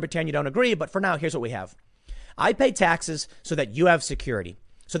if you're a libertarian, you don't agree. But for now, here's what we have. I pay taxes so that you have security,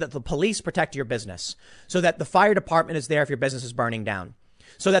 so that the police protect your business, so that the fire department is there if your business is burning down,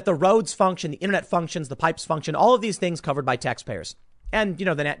 so that the roads function, the internet functions, the pipes function, all of these things covered by taxpayers and,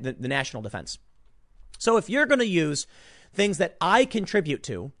 the national defense. So if you're going to use things that I contribute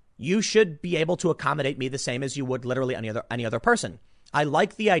to, you should be able to accommodate me the same as you would literally any other person. I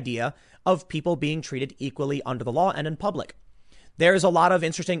like the idea of people being treated equally under the law and in public. There's a lot of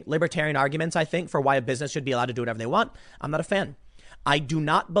interesting libertarian arguments, I think, for why a business should be allowed to do whatever they want. I'm not a fan. I do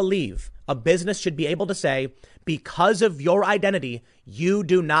not believe a business should be able to say, because of your identity, you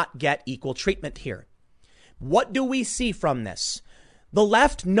do not get equal treatment here. What do we see from this? The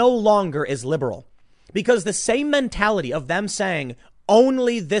left no longer is liberal, because the same mentality of them saying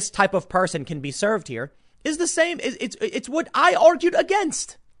only this type of person can be served here is the same. It's what I argued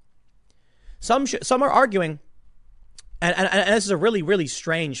against. Some are arguing, and this is a really, really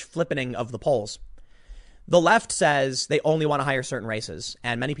strange flippening of the polls. The left says they only want to hire certain races,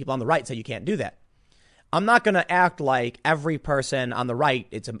 and many people on the right say you can't do that. I'm not going to act like every person on the right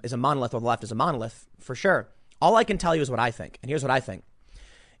is a monolith or the left is a monolith, for sure. All I can tell you is what I think, and here's what I think.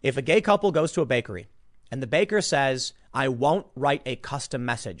 If a gay couple goes to a bakery and the baker says, I won't write a custom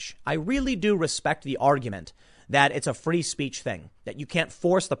message, I really do respect the argument that it's a free speech thing, that you can't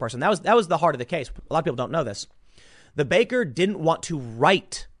force the person. That was the heart of the case. A lot of people don't know this. The baker didn't want to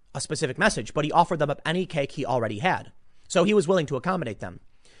write a specific message, but he offered them up any cake he already had. So he was willing to accommodate them.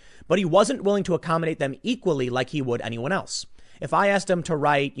 But he wasn't willing to accommodate them equally like he would anyone else. If I asked him to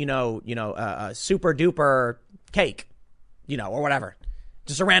write, a super duper cake, or whatever,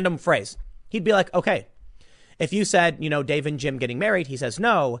 just a random phrase, he'd be like, okay. If you said, Dave and Jim getting married, he says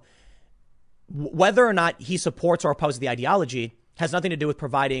no. Whether or not he supports or opposes the ideology has nothing to do with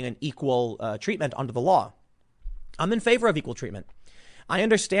providing an equal treatment under the law. I'm in favor of equal treatment. I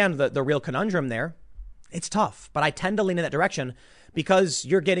understand the real conundrum there. It's tough, but I tend to lean in that direction because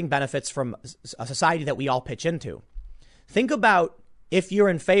you're getting benefits from a society that we all pitch into. Think about if you're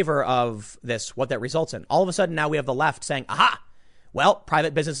in favor of this, what that results in. All of a sudden now we have the left saying, aha, well,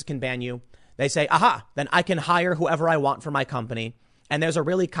 private businesses can ban you. They say, aha, then I can hire whoever I want for my company. And there's a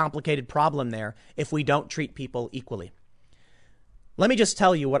really complicated problem there if we don't treat people equally. Let me just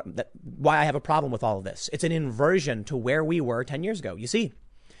tell you why I have a problem with all of this. It's an inversion to where we were 10 years ago. You see,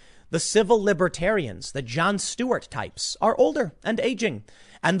 the civil libertarians, the Jon Stewart types, are older and aging.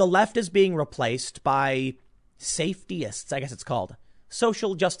 And the left is being replaced by safetyists, I guess it's called,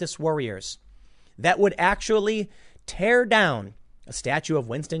 social justice warriors that would actually tear down a statue of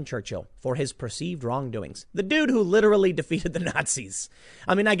Winston Churchill for his perceived wrongdoings. The dude who literally defeated the Nazis.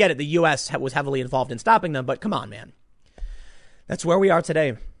 I mean, I get it. The U.S. was heavily involved in stopping them, but come on, man. That's where we are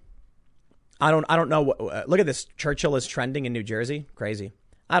today. I don't know. Look at this. Churchill is trending in New Jersey. Crazy.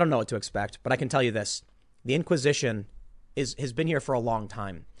 I don't know what to expect, but I can tell you this. The Inquisition has been here for a long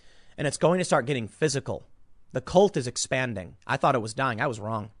time, and it's going to start getting physical. The cult is expanding. I thought it was dying. I was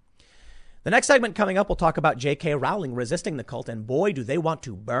wrong. The next segment coming up, we'll talk about J.K. Rowling resisting the cult, and boy, do they want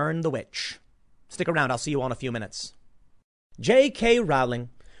to burn the witch. Stick around. I'll see you all in a few minutes. J.K. Rowling,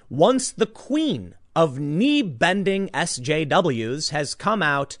 once the queen of knee-bending SJWs, has come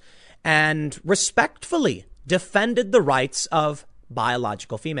out and respectfully defended the rights of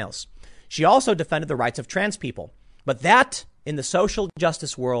biological females. She also defended the rights of trans people. But that, in the social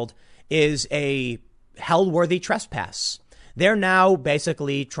justice world, is a hell-worthy trespass. They're now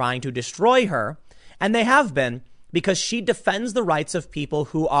basically trying to destroy her, and they have been, because she defends the rights of people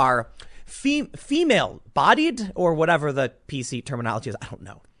who are female-bodied, or whatever the PC terminology is. I don't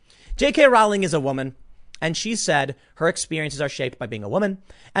know. J.K. Rowling is a woman, and she said her experiences are shaped by being a woman,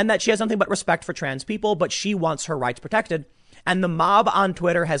 and that she has nothing but respect for trans people, but she wants her rights protected. And the mob on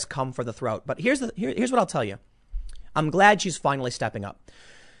Twitter has come for the throat. But here's what I'll tell you. I'm glad she's finally stepping up.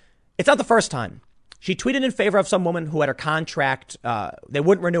 It's not the first time. She tweeted in favor of some woman who had her contract. They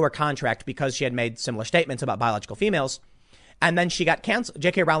wouldn't renew her contract because she had made similar statements about biological females. And then she got canceled.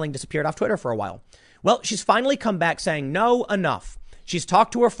 J.K. Rowling disappeared off Twitter for a while. Well, she's finally come back saying, no, enough. She's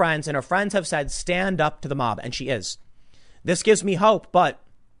talked to her friends, and her friends have said, stand up to the mob. And she is. This gives me hope, but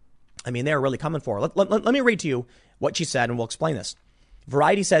I mean, they're really coming for her. Let me read to you what she said, and we'll explain this.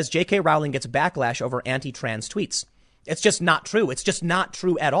 Variety says J.K. Rowling gets backlash over anti-trans tweets. It's just not true. It's just not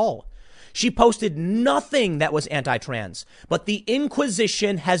true at all. She posted nothing that was anti-trans, but the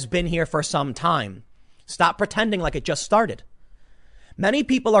Inquisition has been here for some time. Stop pretending like it just started. Many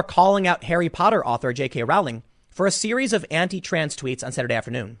people are calling out Harry Potter author J.K. Rowling for a series of anti-trans tweets on Saturday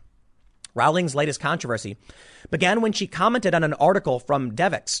afternoon. Rowling's latest controversy began when she commented on an article from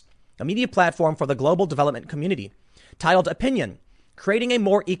Devix, a media platform for the global development community, titled Opinion, Creating a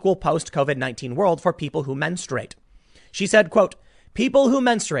More Equal Post-COVID-19 World for People Who Menstruate. She said, quote, people who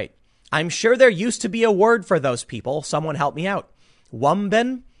menstruate. I'm sure there used to be a word for those people. Someone help me out.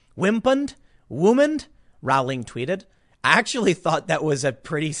 Wumben, Wimpund, Woomand, Rowling tweeted. I actually thought that was a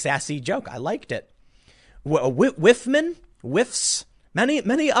pretty sassy joke. I liked it. Whiffman, whiffs,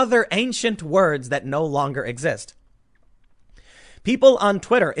 many other ancient words that no longer exist. People on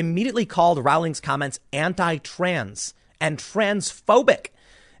Twitter immediately called Rowling's comments anti-trans and transphobic,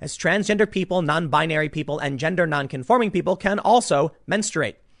 as transgender people, non-binary people, and gender non-conforming people can also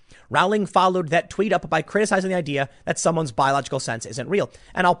menstruate. Rowling followed that tweet up by criticizing the idea that someone's biological sex isn't real.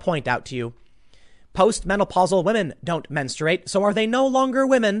 And I'll point out to you, postmenopausal women don't menstruate, so are they no longer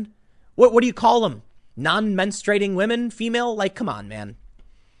women? What do you call them? Non-menstruating women? Female? Like, come on, man.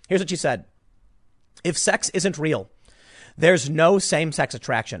 Here's what she said. If sex isn't real, there's no same-sex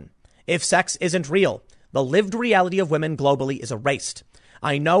attraction. If sex isn't real, the lived reality of women globally is erased.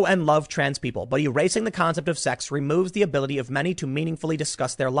 I know and love trans people, but erasing the concept of sex removes the ability of many to meaningfully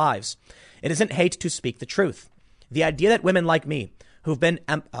discuss their lives. It isn't hate to speak the truth. The idea that women like me, who've been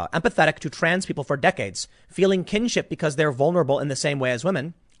empathetic to trans people for decades, feeling kinship because they're vulnerable in the same way as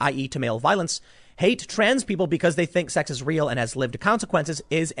women, i.e. to male violence, hate trans people because they think sex is real and has lived consequences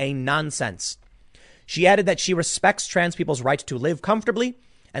is a nonsense. She added that she respects trans people's right to live comfortably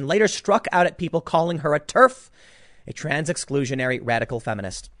and later struck out at people calling her a TERF, a trans exclusionary radical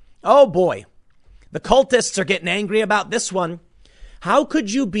feminist. Oh boy, the cultists are getting angry about this one. How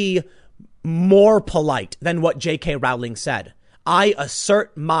could you be more polite than what J.K. Rowling said? I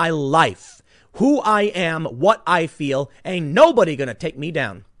assert my life, who I am, what I feel, ain't nobody gonna take me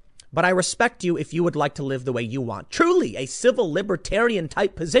down. But I respect you if you would like to live the way you want. Truly a civil libertarian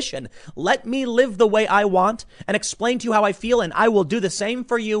type position. Let me live the way I want and explain to you how I feel, and I will do the same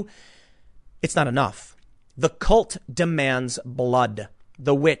for you. It's not enough. The cult demands blood.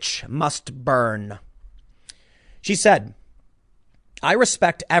 The witch must burn. She said, I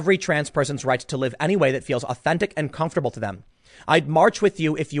respect every trans person's right to live any way that feels authentic and comfortable to them. I'd march with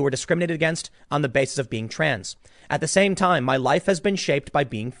you if you were discriminated against on the basis of being trans. At the same time, my life has been shaped by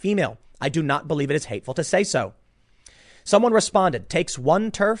being female. I do not believe it is hateful to say so. Someone responded, takes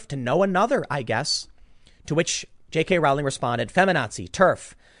one TERF to know another, I guess. To which J.K. Rowling responded, feminazi,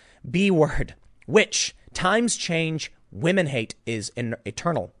 TERF, B-word, witch, times change, women hate is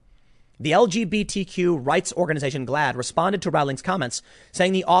eternal. The LGBTQ rights organization GLAAD responded to Rowling's comments,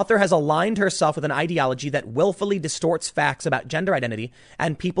 saying the author has aligned herself with an ideology that willfully distorts facts about gender identity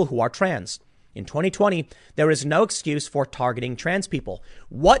and people who are trans. In 2020, there is no excuse for targeting trans people.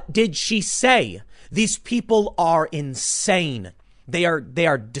 What did she say? These people are insane. They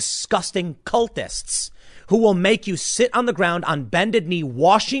are disgusting cultists who will make you sit on the ground on bended knee,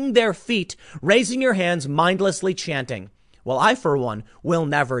 washing their feet, raising your hands, mindlessly chanting. Well, I, for one, will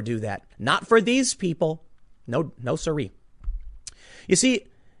never do that. Not for these people. No siree. You see,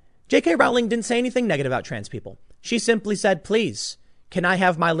 J.K. Rowling didn't say anything negative about trans people. She simply said, please, can I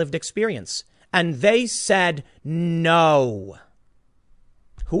have my lived experience? And they said no.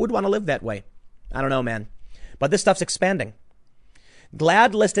 Who would want to live that way? I don't know, man. But this stuff's expanding.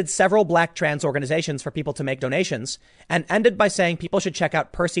 GLAAD listed several black trans organizations for people to make donations and ended by saying people should check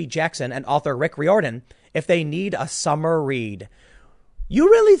out Percy Jackson and author Rick Riordan if they need a summer read. You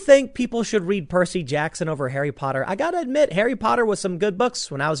really think people should read Percy Jackson over Harry Potter? I gotta admit, Harry Potter was some good books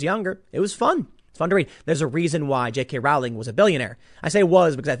when I was younger. It was fun. It's fun to read. There's a reason why J.K. Rowling was a billionaire. I say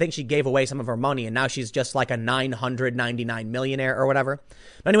was because I think she gave away some of her money and now she's just like a 999 millionaire or whatever.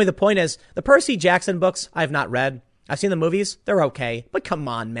 But anyway, the point is, the Percy Jackson books I've not read. I've seen the movies. They're okay. But come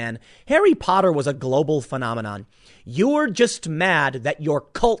on, man. Harry Potter was a global phenomenon. You're just mad that your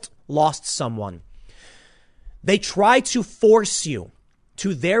cult lost someone. They try to force you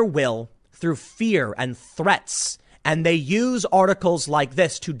to their will through fear and threats. And they use articles like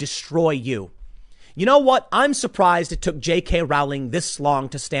this to destroy you. You know what? I'm surprised it took J.K. Rowling this long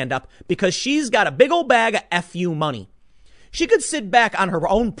to stand up because she's got a big old bag of FU money. She could sit back on her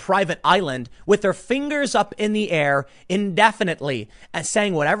own private island with her fingers up in the air indefinitely and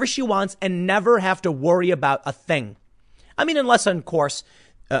saying whatever she wants and never have to worry about a thing. I mean, unless, of course,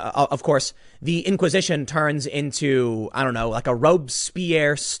 the Inquisition turns into, I don't know, like a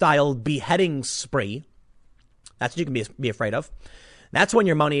Robespierre-style beheading spree. That's what you can be afraid of. That's when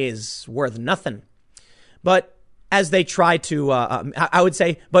your money is worth nothing. But as they try to, I would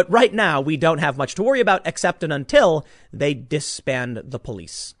say, but right now we don't have much to worry about except and until they disband the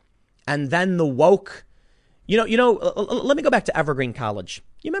police. And then the woke, let me go back to Evergreen College.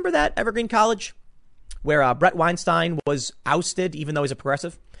 You remember that Evergreen College where Brett Weinstein was ousted, even though he's a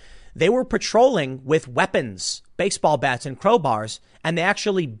progressive? They were patrolling with weapons, baseball bats and crowbars, and they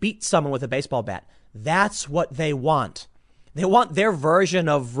actually beat someone with a baseball bat. That's what they want. They want their version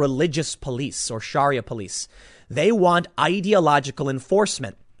of religious police or Sharia police. They want ideological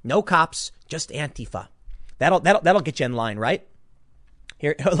enforcement. No cops, just Antifa. That'll get you in line, right?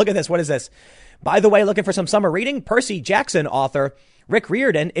 Here, look at this. What is this? By the way, looking for some summer reading? Percy Jackson author Rick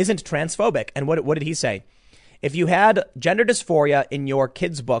Riordan isn't transphobic. And what did he say? If you had gender dysphoria in your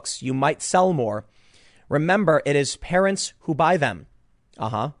kids' books, you might sell more. Remember, it is parents who buy them.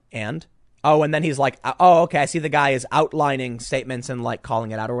 And? Oh, and then he's like, oh, okay, I see the guy is outlining statements and like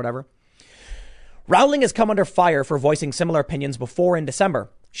calling it out or whatever. Rowling has come under fire for voicing similar opinions before in December.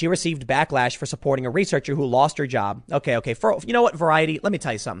 She received backlash for supporting a researcher who lost her job. Okay. You know what, Variety? Let me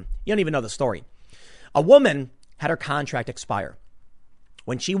tell you something. You don't even know the story. A woman had her contract expire.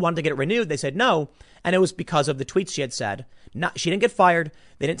 When she wanted to get it renewed, they said no. And it was because of the tweets she had said. She didn't get fired.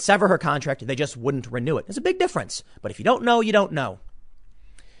 They didn't sever her contract. They just wouldn't renew it. There's a big difference. But if you don't know, you don't know.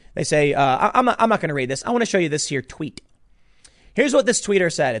 They say, I'm not going to read this. I want to show you this here tweet. Here's what this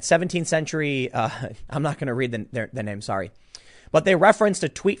tweeter said. It's 17th century. I'm not going to read the name. Sorry. But they referenced a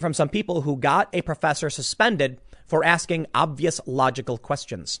tweet from some people who got a professor suspended for asking obvious logical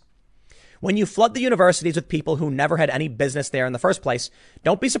questions. When you flood the universities with people who never had any business there in the first place,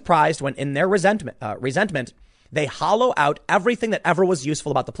 don't be surprised when in their resentment, they hollow out everything that ever was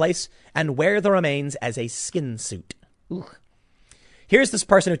useful about the place and wear the remains as a skin suit. Ooh. Here's this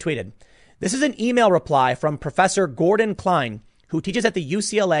person who tweeted. This is an email reply from Professor Gordon Klein, who teaches at the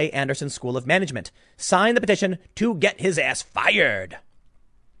UCLA Anderson School of Management. Sign the petition to get his ass fired.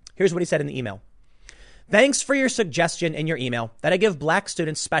 Here's what he said in the email. Thanks for your suggestion in your email that I give black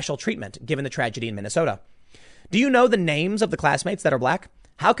students special treatment given the tragedy in Minnesota. Do you know the names of the classmates that are black?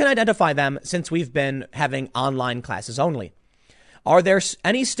 How can I identify them since we've been having online classes only? Are there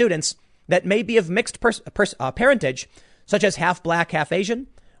any students that may be of mixed parentage, such as half black, half Asian?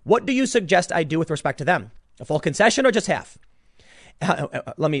 What do you suggest I do with respect to them? A full concession or just half?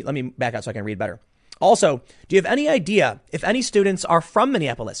 Let me back out so I can read better. Also, do you have any idea if any students are from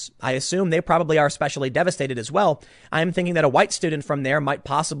Minneapolis? I assume they probably are especially devastated as well. I am thinking that a white student from there might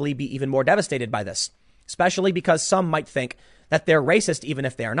possibly be even more devastated by this, especially because some might think that they're racist even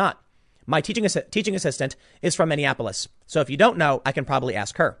if they are not. My teaching assistant is from Minneapolis, so if you don't know, I can probably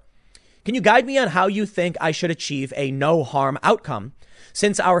ask her. Can you guide me on how you think I should achieve a no harm outcome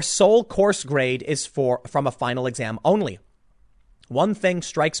since our sole course grade is from a final exam only? One thing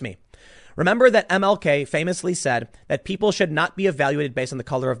strikes me. Remember that MLK famously said that people should not be evaluated based on the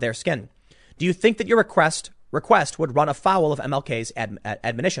color of their skin. Do you think that your request would run afoul of MLK's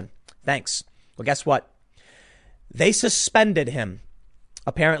admonition? Thanks. Well, guess what? They suspended him.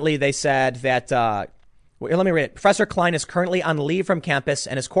 Apparently, they said that, let me read it. Professor Klein is currently on leave from campus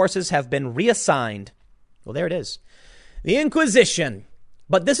and his courses have been reassigned. Well, there it is. The Inquisition.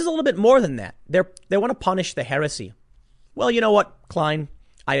 But this is a little bit more than that. They want to punish the heresy. Well, you know what, Klein?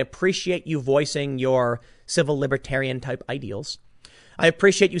 I appreciate you voicing your civil libertarian type ideals. I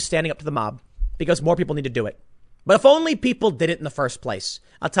appreciate you standing up to the mob because more people need to do it. But if only people did it in the first place.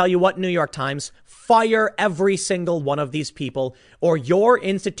 I'll tell you what, New York Times, fire every single one of these people or your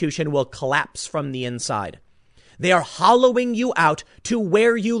institution will collapse from the inside. They are hollowing you out to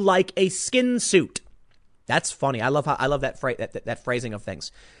wear you like a skin suit. That's funny. I love that phrasing of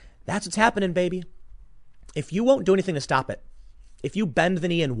things. That's what's happening, baby. If you won't do anything to stop it, if you bend the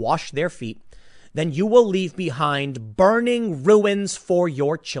knee and wash their feet, then you will leave behind burning ruins for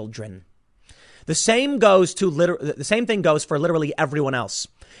your children. The same thing goes for literally everyone else.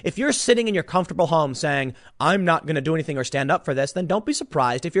 If you're sitting in your comfortable home saying, I'm not going to do anything or stand up for this, then don't be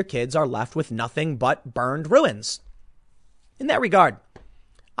surprised if your kids are left with nothing but burned ruins. In that regard,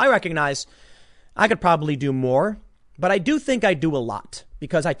 I recognize I could probably do more, but I do think I do a lot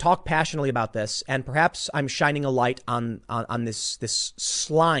because I talk passionately about this, and perhaps I'm shining a light on this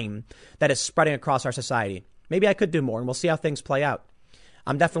slime that is spreading across our society. Maybe I could do more, and we'll see how things play out.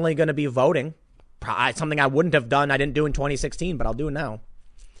 I'm definitely going to be voting. Something I wouldn't have done. I didn't do in 2016, but I'll do it now.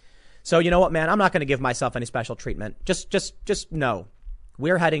 So you know what, man? I'm not going to give myself any special treatment. Just know.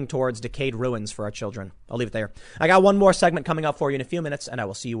 We're heading towards decayed ruins for our children. I'll leave it there. I got one more segment coming up for you in a few minutes, and I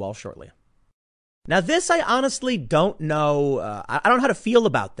will see you all shortly. Now, this I honestly don't know. I don't know how to feel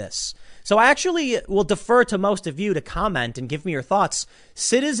about this. So I actually will defer to most of you to comment and give me your thoughts.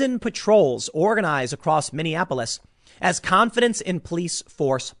 Citizen patrols organize across Minneapolis as confidence in police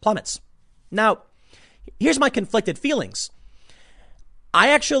force plummets. Now, here's my conflicted feelings. I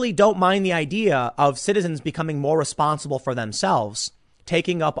actually don't mind the idea of citizens becoming more responsible for themselves,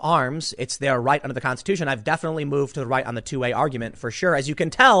 taking up arms. It's their right under the Constitution. I've definitely moved to the right on the two-way argument for sure. As you can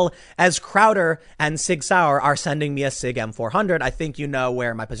tell, as Crowder and Sig Sauer are sending me a Sig M400, I think you know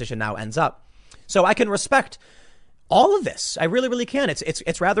where my position now ends up. So I can respect all of this. I really, really can.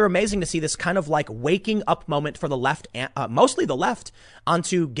 It's rather amazing to see this kind of like waking up moment for the left, mostly the left,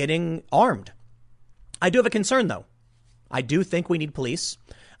 onto getting armed. I do have a concern, though. I do think we need police.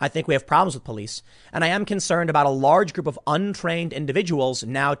 I think we have problems with police. And I am concerned about a large group of untrained individuals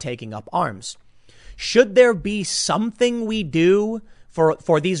now taking up arms. Should there be something we do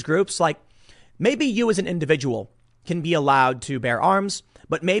for these groups? Like maybe you as an individual can be allowed to bear arms,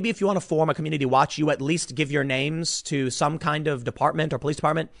 but maybe if you want to form a community watch, you at least give your names to some kind of department or police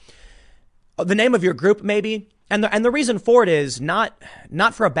department. The name of your group, maybe. And the reason for it is not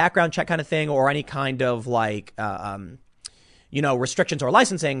for a background check kind of thing or any kind of like, restrictions or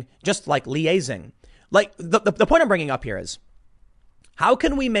licensing, just like liaising. Like the point I'm bringing up here is how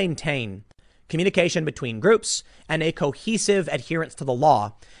can we maintain communication between groups and a cohesive adherence to the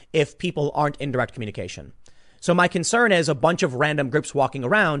law if people aren't in direct communication? So my concern is a bunch of random groups walking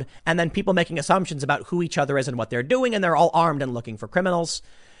around and then people making assumptions about who each other is and what they're doing. And they're all armed and looking for criminals.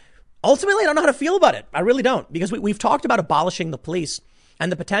 Ultimately, I don't know how to feel about it. I really don't, because we've talked about abolishing the police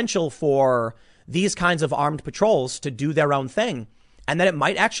and the potential for these kinds of armed patrols to do their own thing, and that it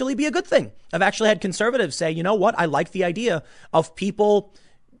might actually be a good thing. I've actually had conservatives say, you know what? I like the idea of people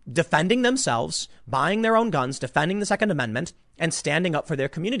defending themselves, buying their own guns, defending the Second Amendment, and standing up for their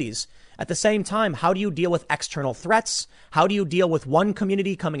communities. At the same time, how do you deal with external threats? How do you deal with one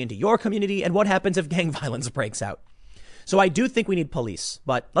community coming into your community? And what happens if gang violence breaks out? So I do think we need police,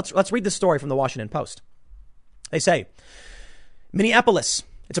 but let's read the story from the Washington Post. They say, Minneapolis,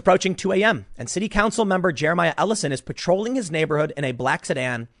 it's approaching 2 a.m. and city council member Jeremiah Ellison is patrolling his neighborhood in a black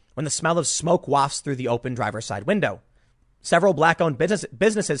sedan when the smell of smoke wafts through the open driver's side window. Several black-owned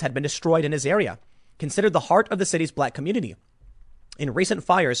businesses had been destroyed in his area, considered the heart of the city's black community, in recent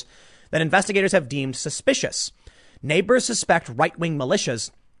fires that investigators have deemed suspicious. Neighbors suspect right-wing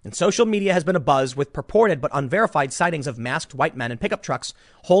militias, and social media has been abuzz with purported but unverified sightings of masked white men in pickup trucks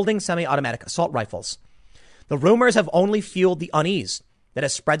holding semi-automatic assault rifles. The rumors have only fueled the unease that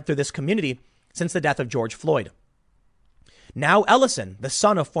has spread through this community since the death of George Floyd. Now Ellison, the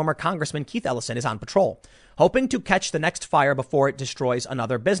son of former Congressman Keith Ellison, is on patrol, hoping to catch the next fire before it destroys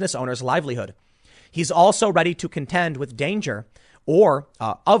another business owner's livelihood. He's also ready to contend with danger or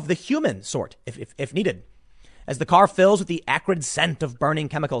of the human sort, if needed. As the car fills with the acrid scent of burning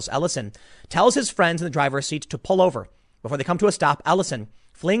chemicals, Ellison tells his friends in the driver's seat to pull over. Before they come to a stop, Ellison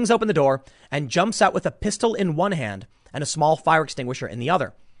flings open the door and jumps out with a pistol in one hand and a small fire extinguisher in the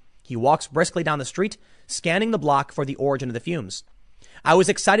other. He walks briskly down the street, scanning the block for the origin of the fumes. I was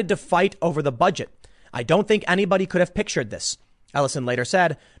excited to fight over the budget. I don't think anybody could have pictured this, Ellison later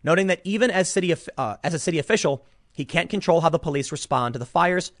said, noting that even as a city official, he can't control how the police respond to the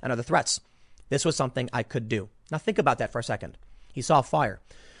fires and other threats. This was something I could do. Now think about that for a second. He saw fire.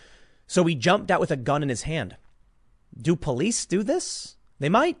 So he jumped out with a gun in his hand. Do police do this? They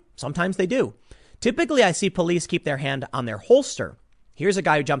might. Sometimes they do. Typically, I see police keep their hand on their holster. Here's a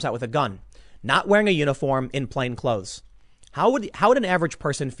guy who jumps out with a gun, not wearing a uniform, in plain clothes. How would an average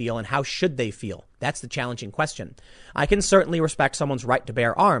person feel, and how should they feel? That's the challenging question. I can certainly respect someone's right to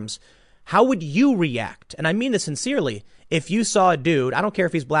bear arms. How would you react? And I mean this sincerely. If you saw a dude, I don't care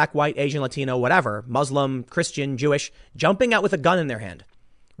if he's black, white, Asian, Latino, whatever, Muslim, Christian, Jewish, jumping out with a gun in their hand,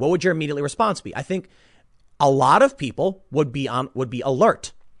 what would your immediate response be? I think a lot of people would be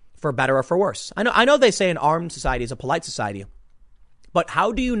alert, for better or for worse. I know they say an armed society is a polite society, but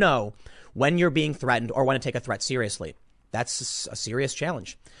how do you know when you're being threatened or when to take a threat seriously? That's a serious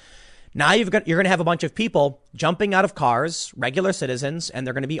challenge. Now you're going to have a bunch of people jumping out of cars, regular citizens, and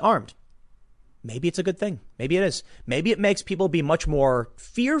they're going to be armed. Maybe it's a good thing. Maybe it is. Maybe it makes people be much more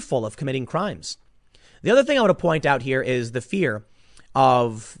fearful of committing crimes. The other thing I want to point out here is the fear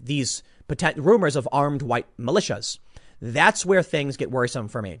of these rumors of armed white militias. That's where things get worrisome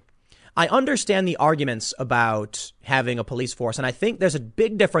for me. I understand the arguments about having a police force, and I think there's a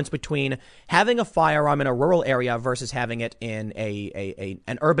big difference between having a firearm in a rural area versus having it in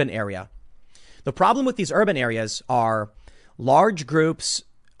an urban area. The problem with these urban areas are large groups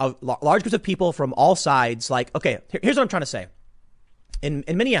of people from all sides. Like, okay, here's what I'm trying to say. In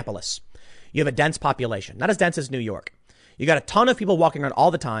Minneapolis, you have a dense population, not as dense as New York. You got a ton of people walking around all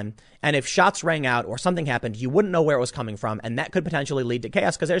the time. And if shots rang out or something happened, you wouldn't know where it was coming from. And that could potentially lead to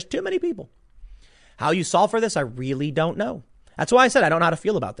chaos because there's too many people. How you solve for this, I really don't know. That's why I said I don't know how to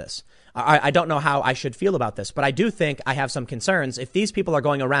feel about this. I don't know how I should feel about this. But I do think I have some concerns. If these people are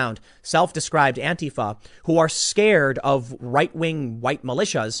going around, self-described Antifa, who are scared of right-wing white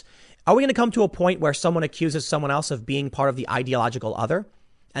militias, are we going to come to a point where someone accuses someone else of being part of the ideological other?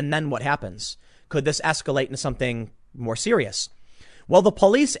 And then what happens? Could this escalate into something more serious? Well, the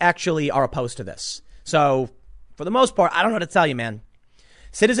police actually are opposed to this. So For the most part, I don't know what to tell you, man.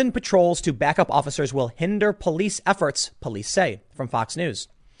 Citizen patrols to backup officers will hinder police efforts, police say, from Fox News.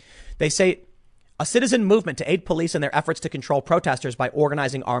 They say a citizen movement to aid police in their efforts to control protesters by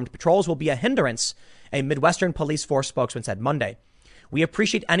organizing armed patrols will be a hindrance, a Midwestern police force spokesman said Monday. We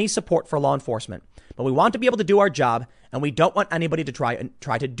appreciate any support for law enforcement, but we want to be able to do our job, and we don't want anybody to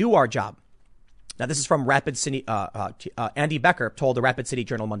try to do our job. Now, this is from Rapid City. Andy Becker told the Rapid City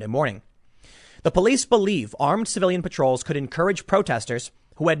Journal Monday morning. The police believe armed civilian patrols could encourage protesters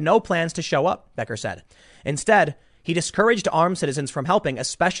who had no plans to show up, Becker said. Instead, he discouraged armed citizens from helping,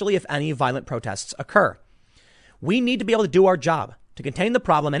 especially if any violent protests occur. We need to be able to do our job to contain the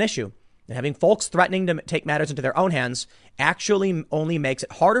problem and issue, and having folks threatening to take matters into their own hands actually only makes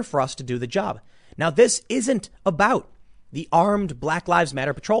it harder for us to do the job. Now, this isn't about the armed Black Lives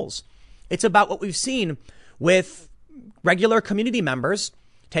Matter patrols. It's about what we've seen with regular community members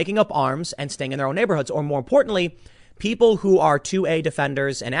taking up arms and staying in their own neighborhoods, or more importantly, people who are 2A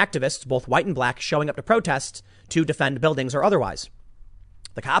defenders and activists, both white and black, showing up to protests to defend buildings or otherwise.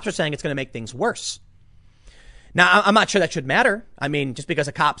 The cops are saying it's going to make things worse. Now, I'm not sure that should matter. I mean, just because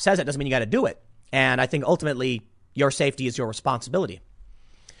a cop says it doesn't mean you got to do it. And I think ultimately your safety is your responsibility.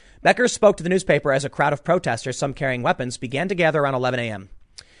 Becker spoke to the newspaper as a crowd of protesters, some carrying weapons, began to gather around 11 a.m.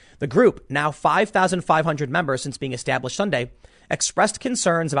 The group, now 5,500 members since being established Sunday, expressed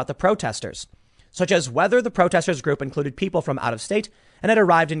concerns about the protesters, such as whether the protesters group included people from out of state and had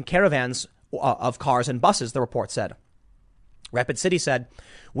arrived in caravans of cars and buses, the report said. Rapid City said,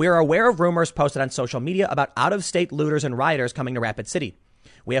 we are aware of rumors posted on social media about out-of-state looters and rioters coming to Rapid City.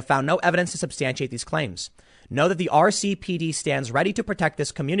 We have found no evidence to substantiate these claims. Know that the RCPD stands ready to protect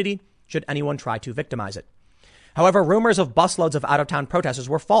this community should anyone try to victimize it. However, rumors of busloads of out-of-town protesters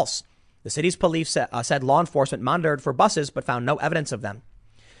were false. The city's police said law enforcement monitored for buses but found no evidence of them.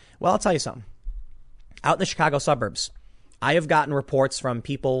 Well, I'll tell you something. Out in the Chicago suburbs, I have gotten reports from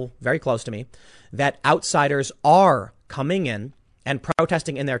people very close to me that outsiders are coming in and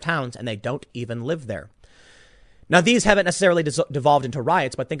protesting in their towns, and they don't even live there. Now, these haven't necessarily devolved into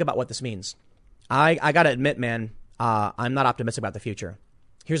riots, but think about what this means. I got to admit, man, I'm not optimistic about the future.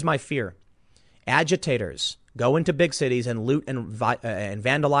 Here's my fear. Agitators go into big cities and loot and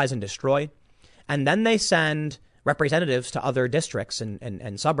vandalize and destroy, and then they send representatives to other districts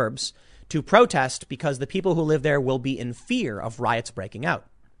and suburbs to protest because the people who live there will be in fear of riots breaking out.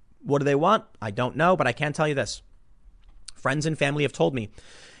 What do they want? I don't know, but I can tell you this. Friends and family have told me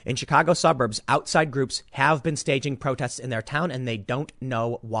in Chicago suburbs, outside groups have been staging protests in their town and they don't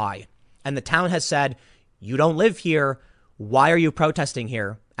know why. And the town has said, you don't live here. Why are you protesting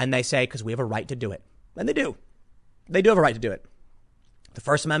here? And they say, because we have a right to do it. And they do. They do have a right to do it. The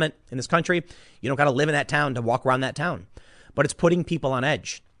First Amendment in this country, you don't got to live in that town to walk around that town. But it's putting people on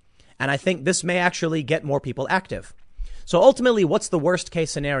edge. And I think this may actually get more people active. So ultimately, what's the worst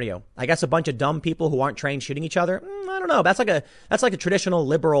case scenario? I guess a bunch of dumb people who aren't trained shooting each other? I don't know. That's like a traditional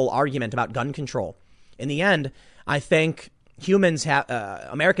liberal argument about gun control. In the end, I think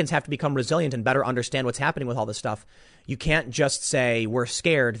Americans have to become resilient and better understand what's happening with all this stuff. You can't just say we're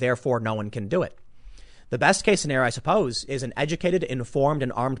scared, therefore no one can do it. The best case scenario, I suppose, is an educated, informed,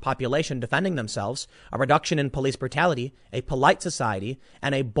 and armed population defending themselves, a reduction in police brutality, a polite society,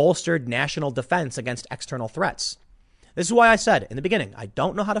 and a bolstered national defense against external threats. This is why I said in the beginning, I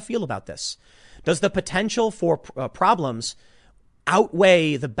don't know how to feel about this. Does the potential for problems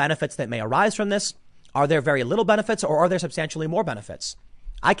outweigh the benefits that may arise from this? Are there very little benefits or are there substantially more benefits?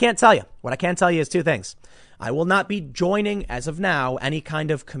 I can't tell you. What I can tell you is two things. I will not be joining, as of now, any kind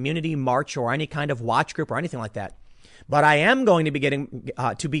of community march or any kind of watch group or anything like that. But I am going to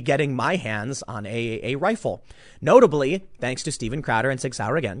be getting my hands on a rifle. Notably, thanks to Steven Crowder and Sig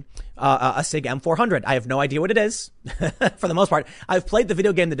Sauer again, a Sig M400. I have no idea what it is. For the most part, I've played the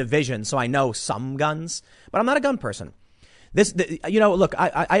video game The Division, so I know some guns, but I'm not a gun person. Look,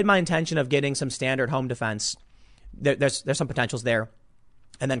 I had my intention of getting some standard home defense. There's some potentials there.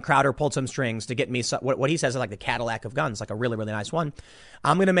 And then Crowder pulled some strings to get me what he says is like the Cadillac of guns, like a really, really nice one.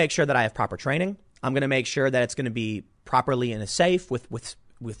 I'm going to make sure that I have proper training. I'm going to make sure that it's going to be properly in a safe with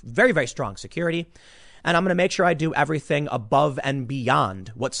very, very strong security. And I'm going to make sure I do everything above and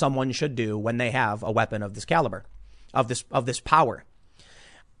beyond what someone should do when they have a weapon of this caliber, of this power.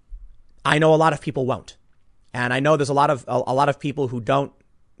 I know a lot of people won't. And I know there's a lot of people who don't.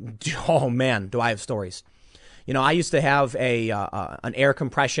 Oh, man, do I have stories. You know, I used to have an air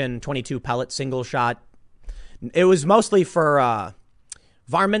compression 22 pellet single shot. It was mostly for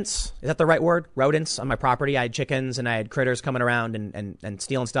varmints. Is that the right word? Rodents on my property. I had chickens and I had critters coming around and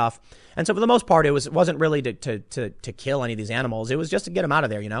stealing stuff. And so for the most part, it wasn't really to kill any of these animals. It was just to get them out of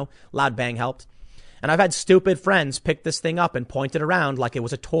there, you know. Loud bang helped. And I've had stupid friends pick this thing up and point it around like it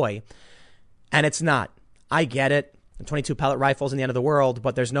was a toy. And it's not. I get it. 22 pellet rifles in the end of the world,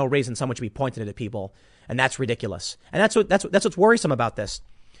 but there's no reason someone should be pointing it at people. And that's ridiculous. And that's what's worrisome about this.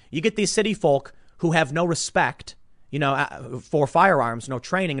 You get these city folk who have no respect, for firearms, no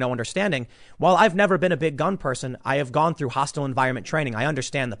training, no understanding. While I've never been a big gun person, I have gone through hostile environment training. I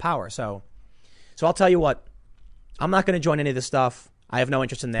understand the power. So I'll tell you what, I'm not going to join any of this stuff. I have no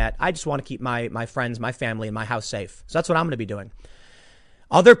interest in that. I just want to keep my friends, my family, and my house safe. So that's what I'm going to be doing.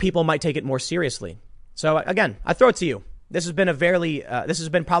 Other people might take it more seriously. So again, I throw it to you. This has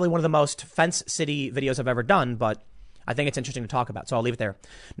been probably one of the most fence city videos I've ever done, but I think it's interesting to talk about. So I'll leave it there.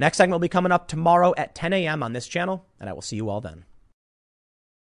 Next segment will be coming up tomorrow at 10 a.m. on this channel, and I will see you all then.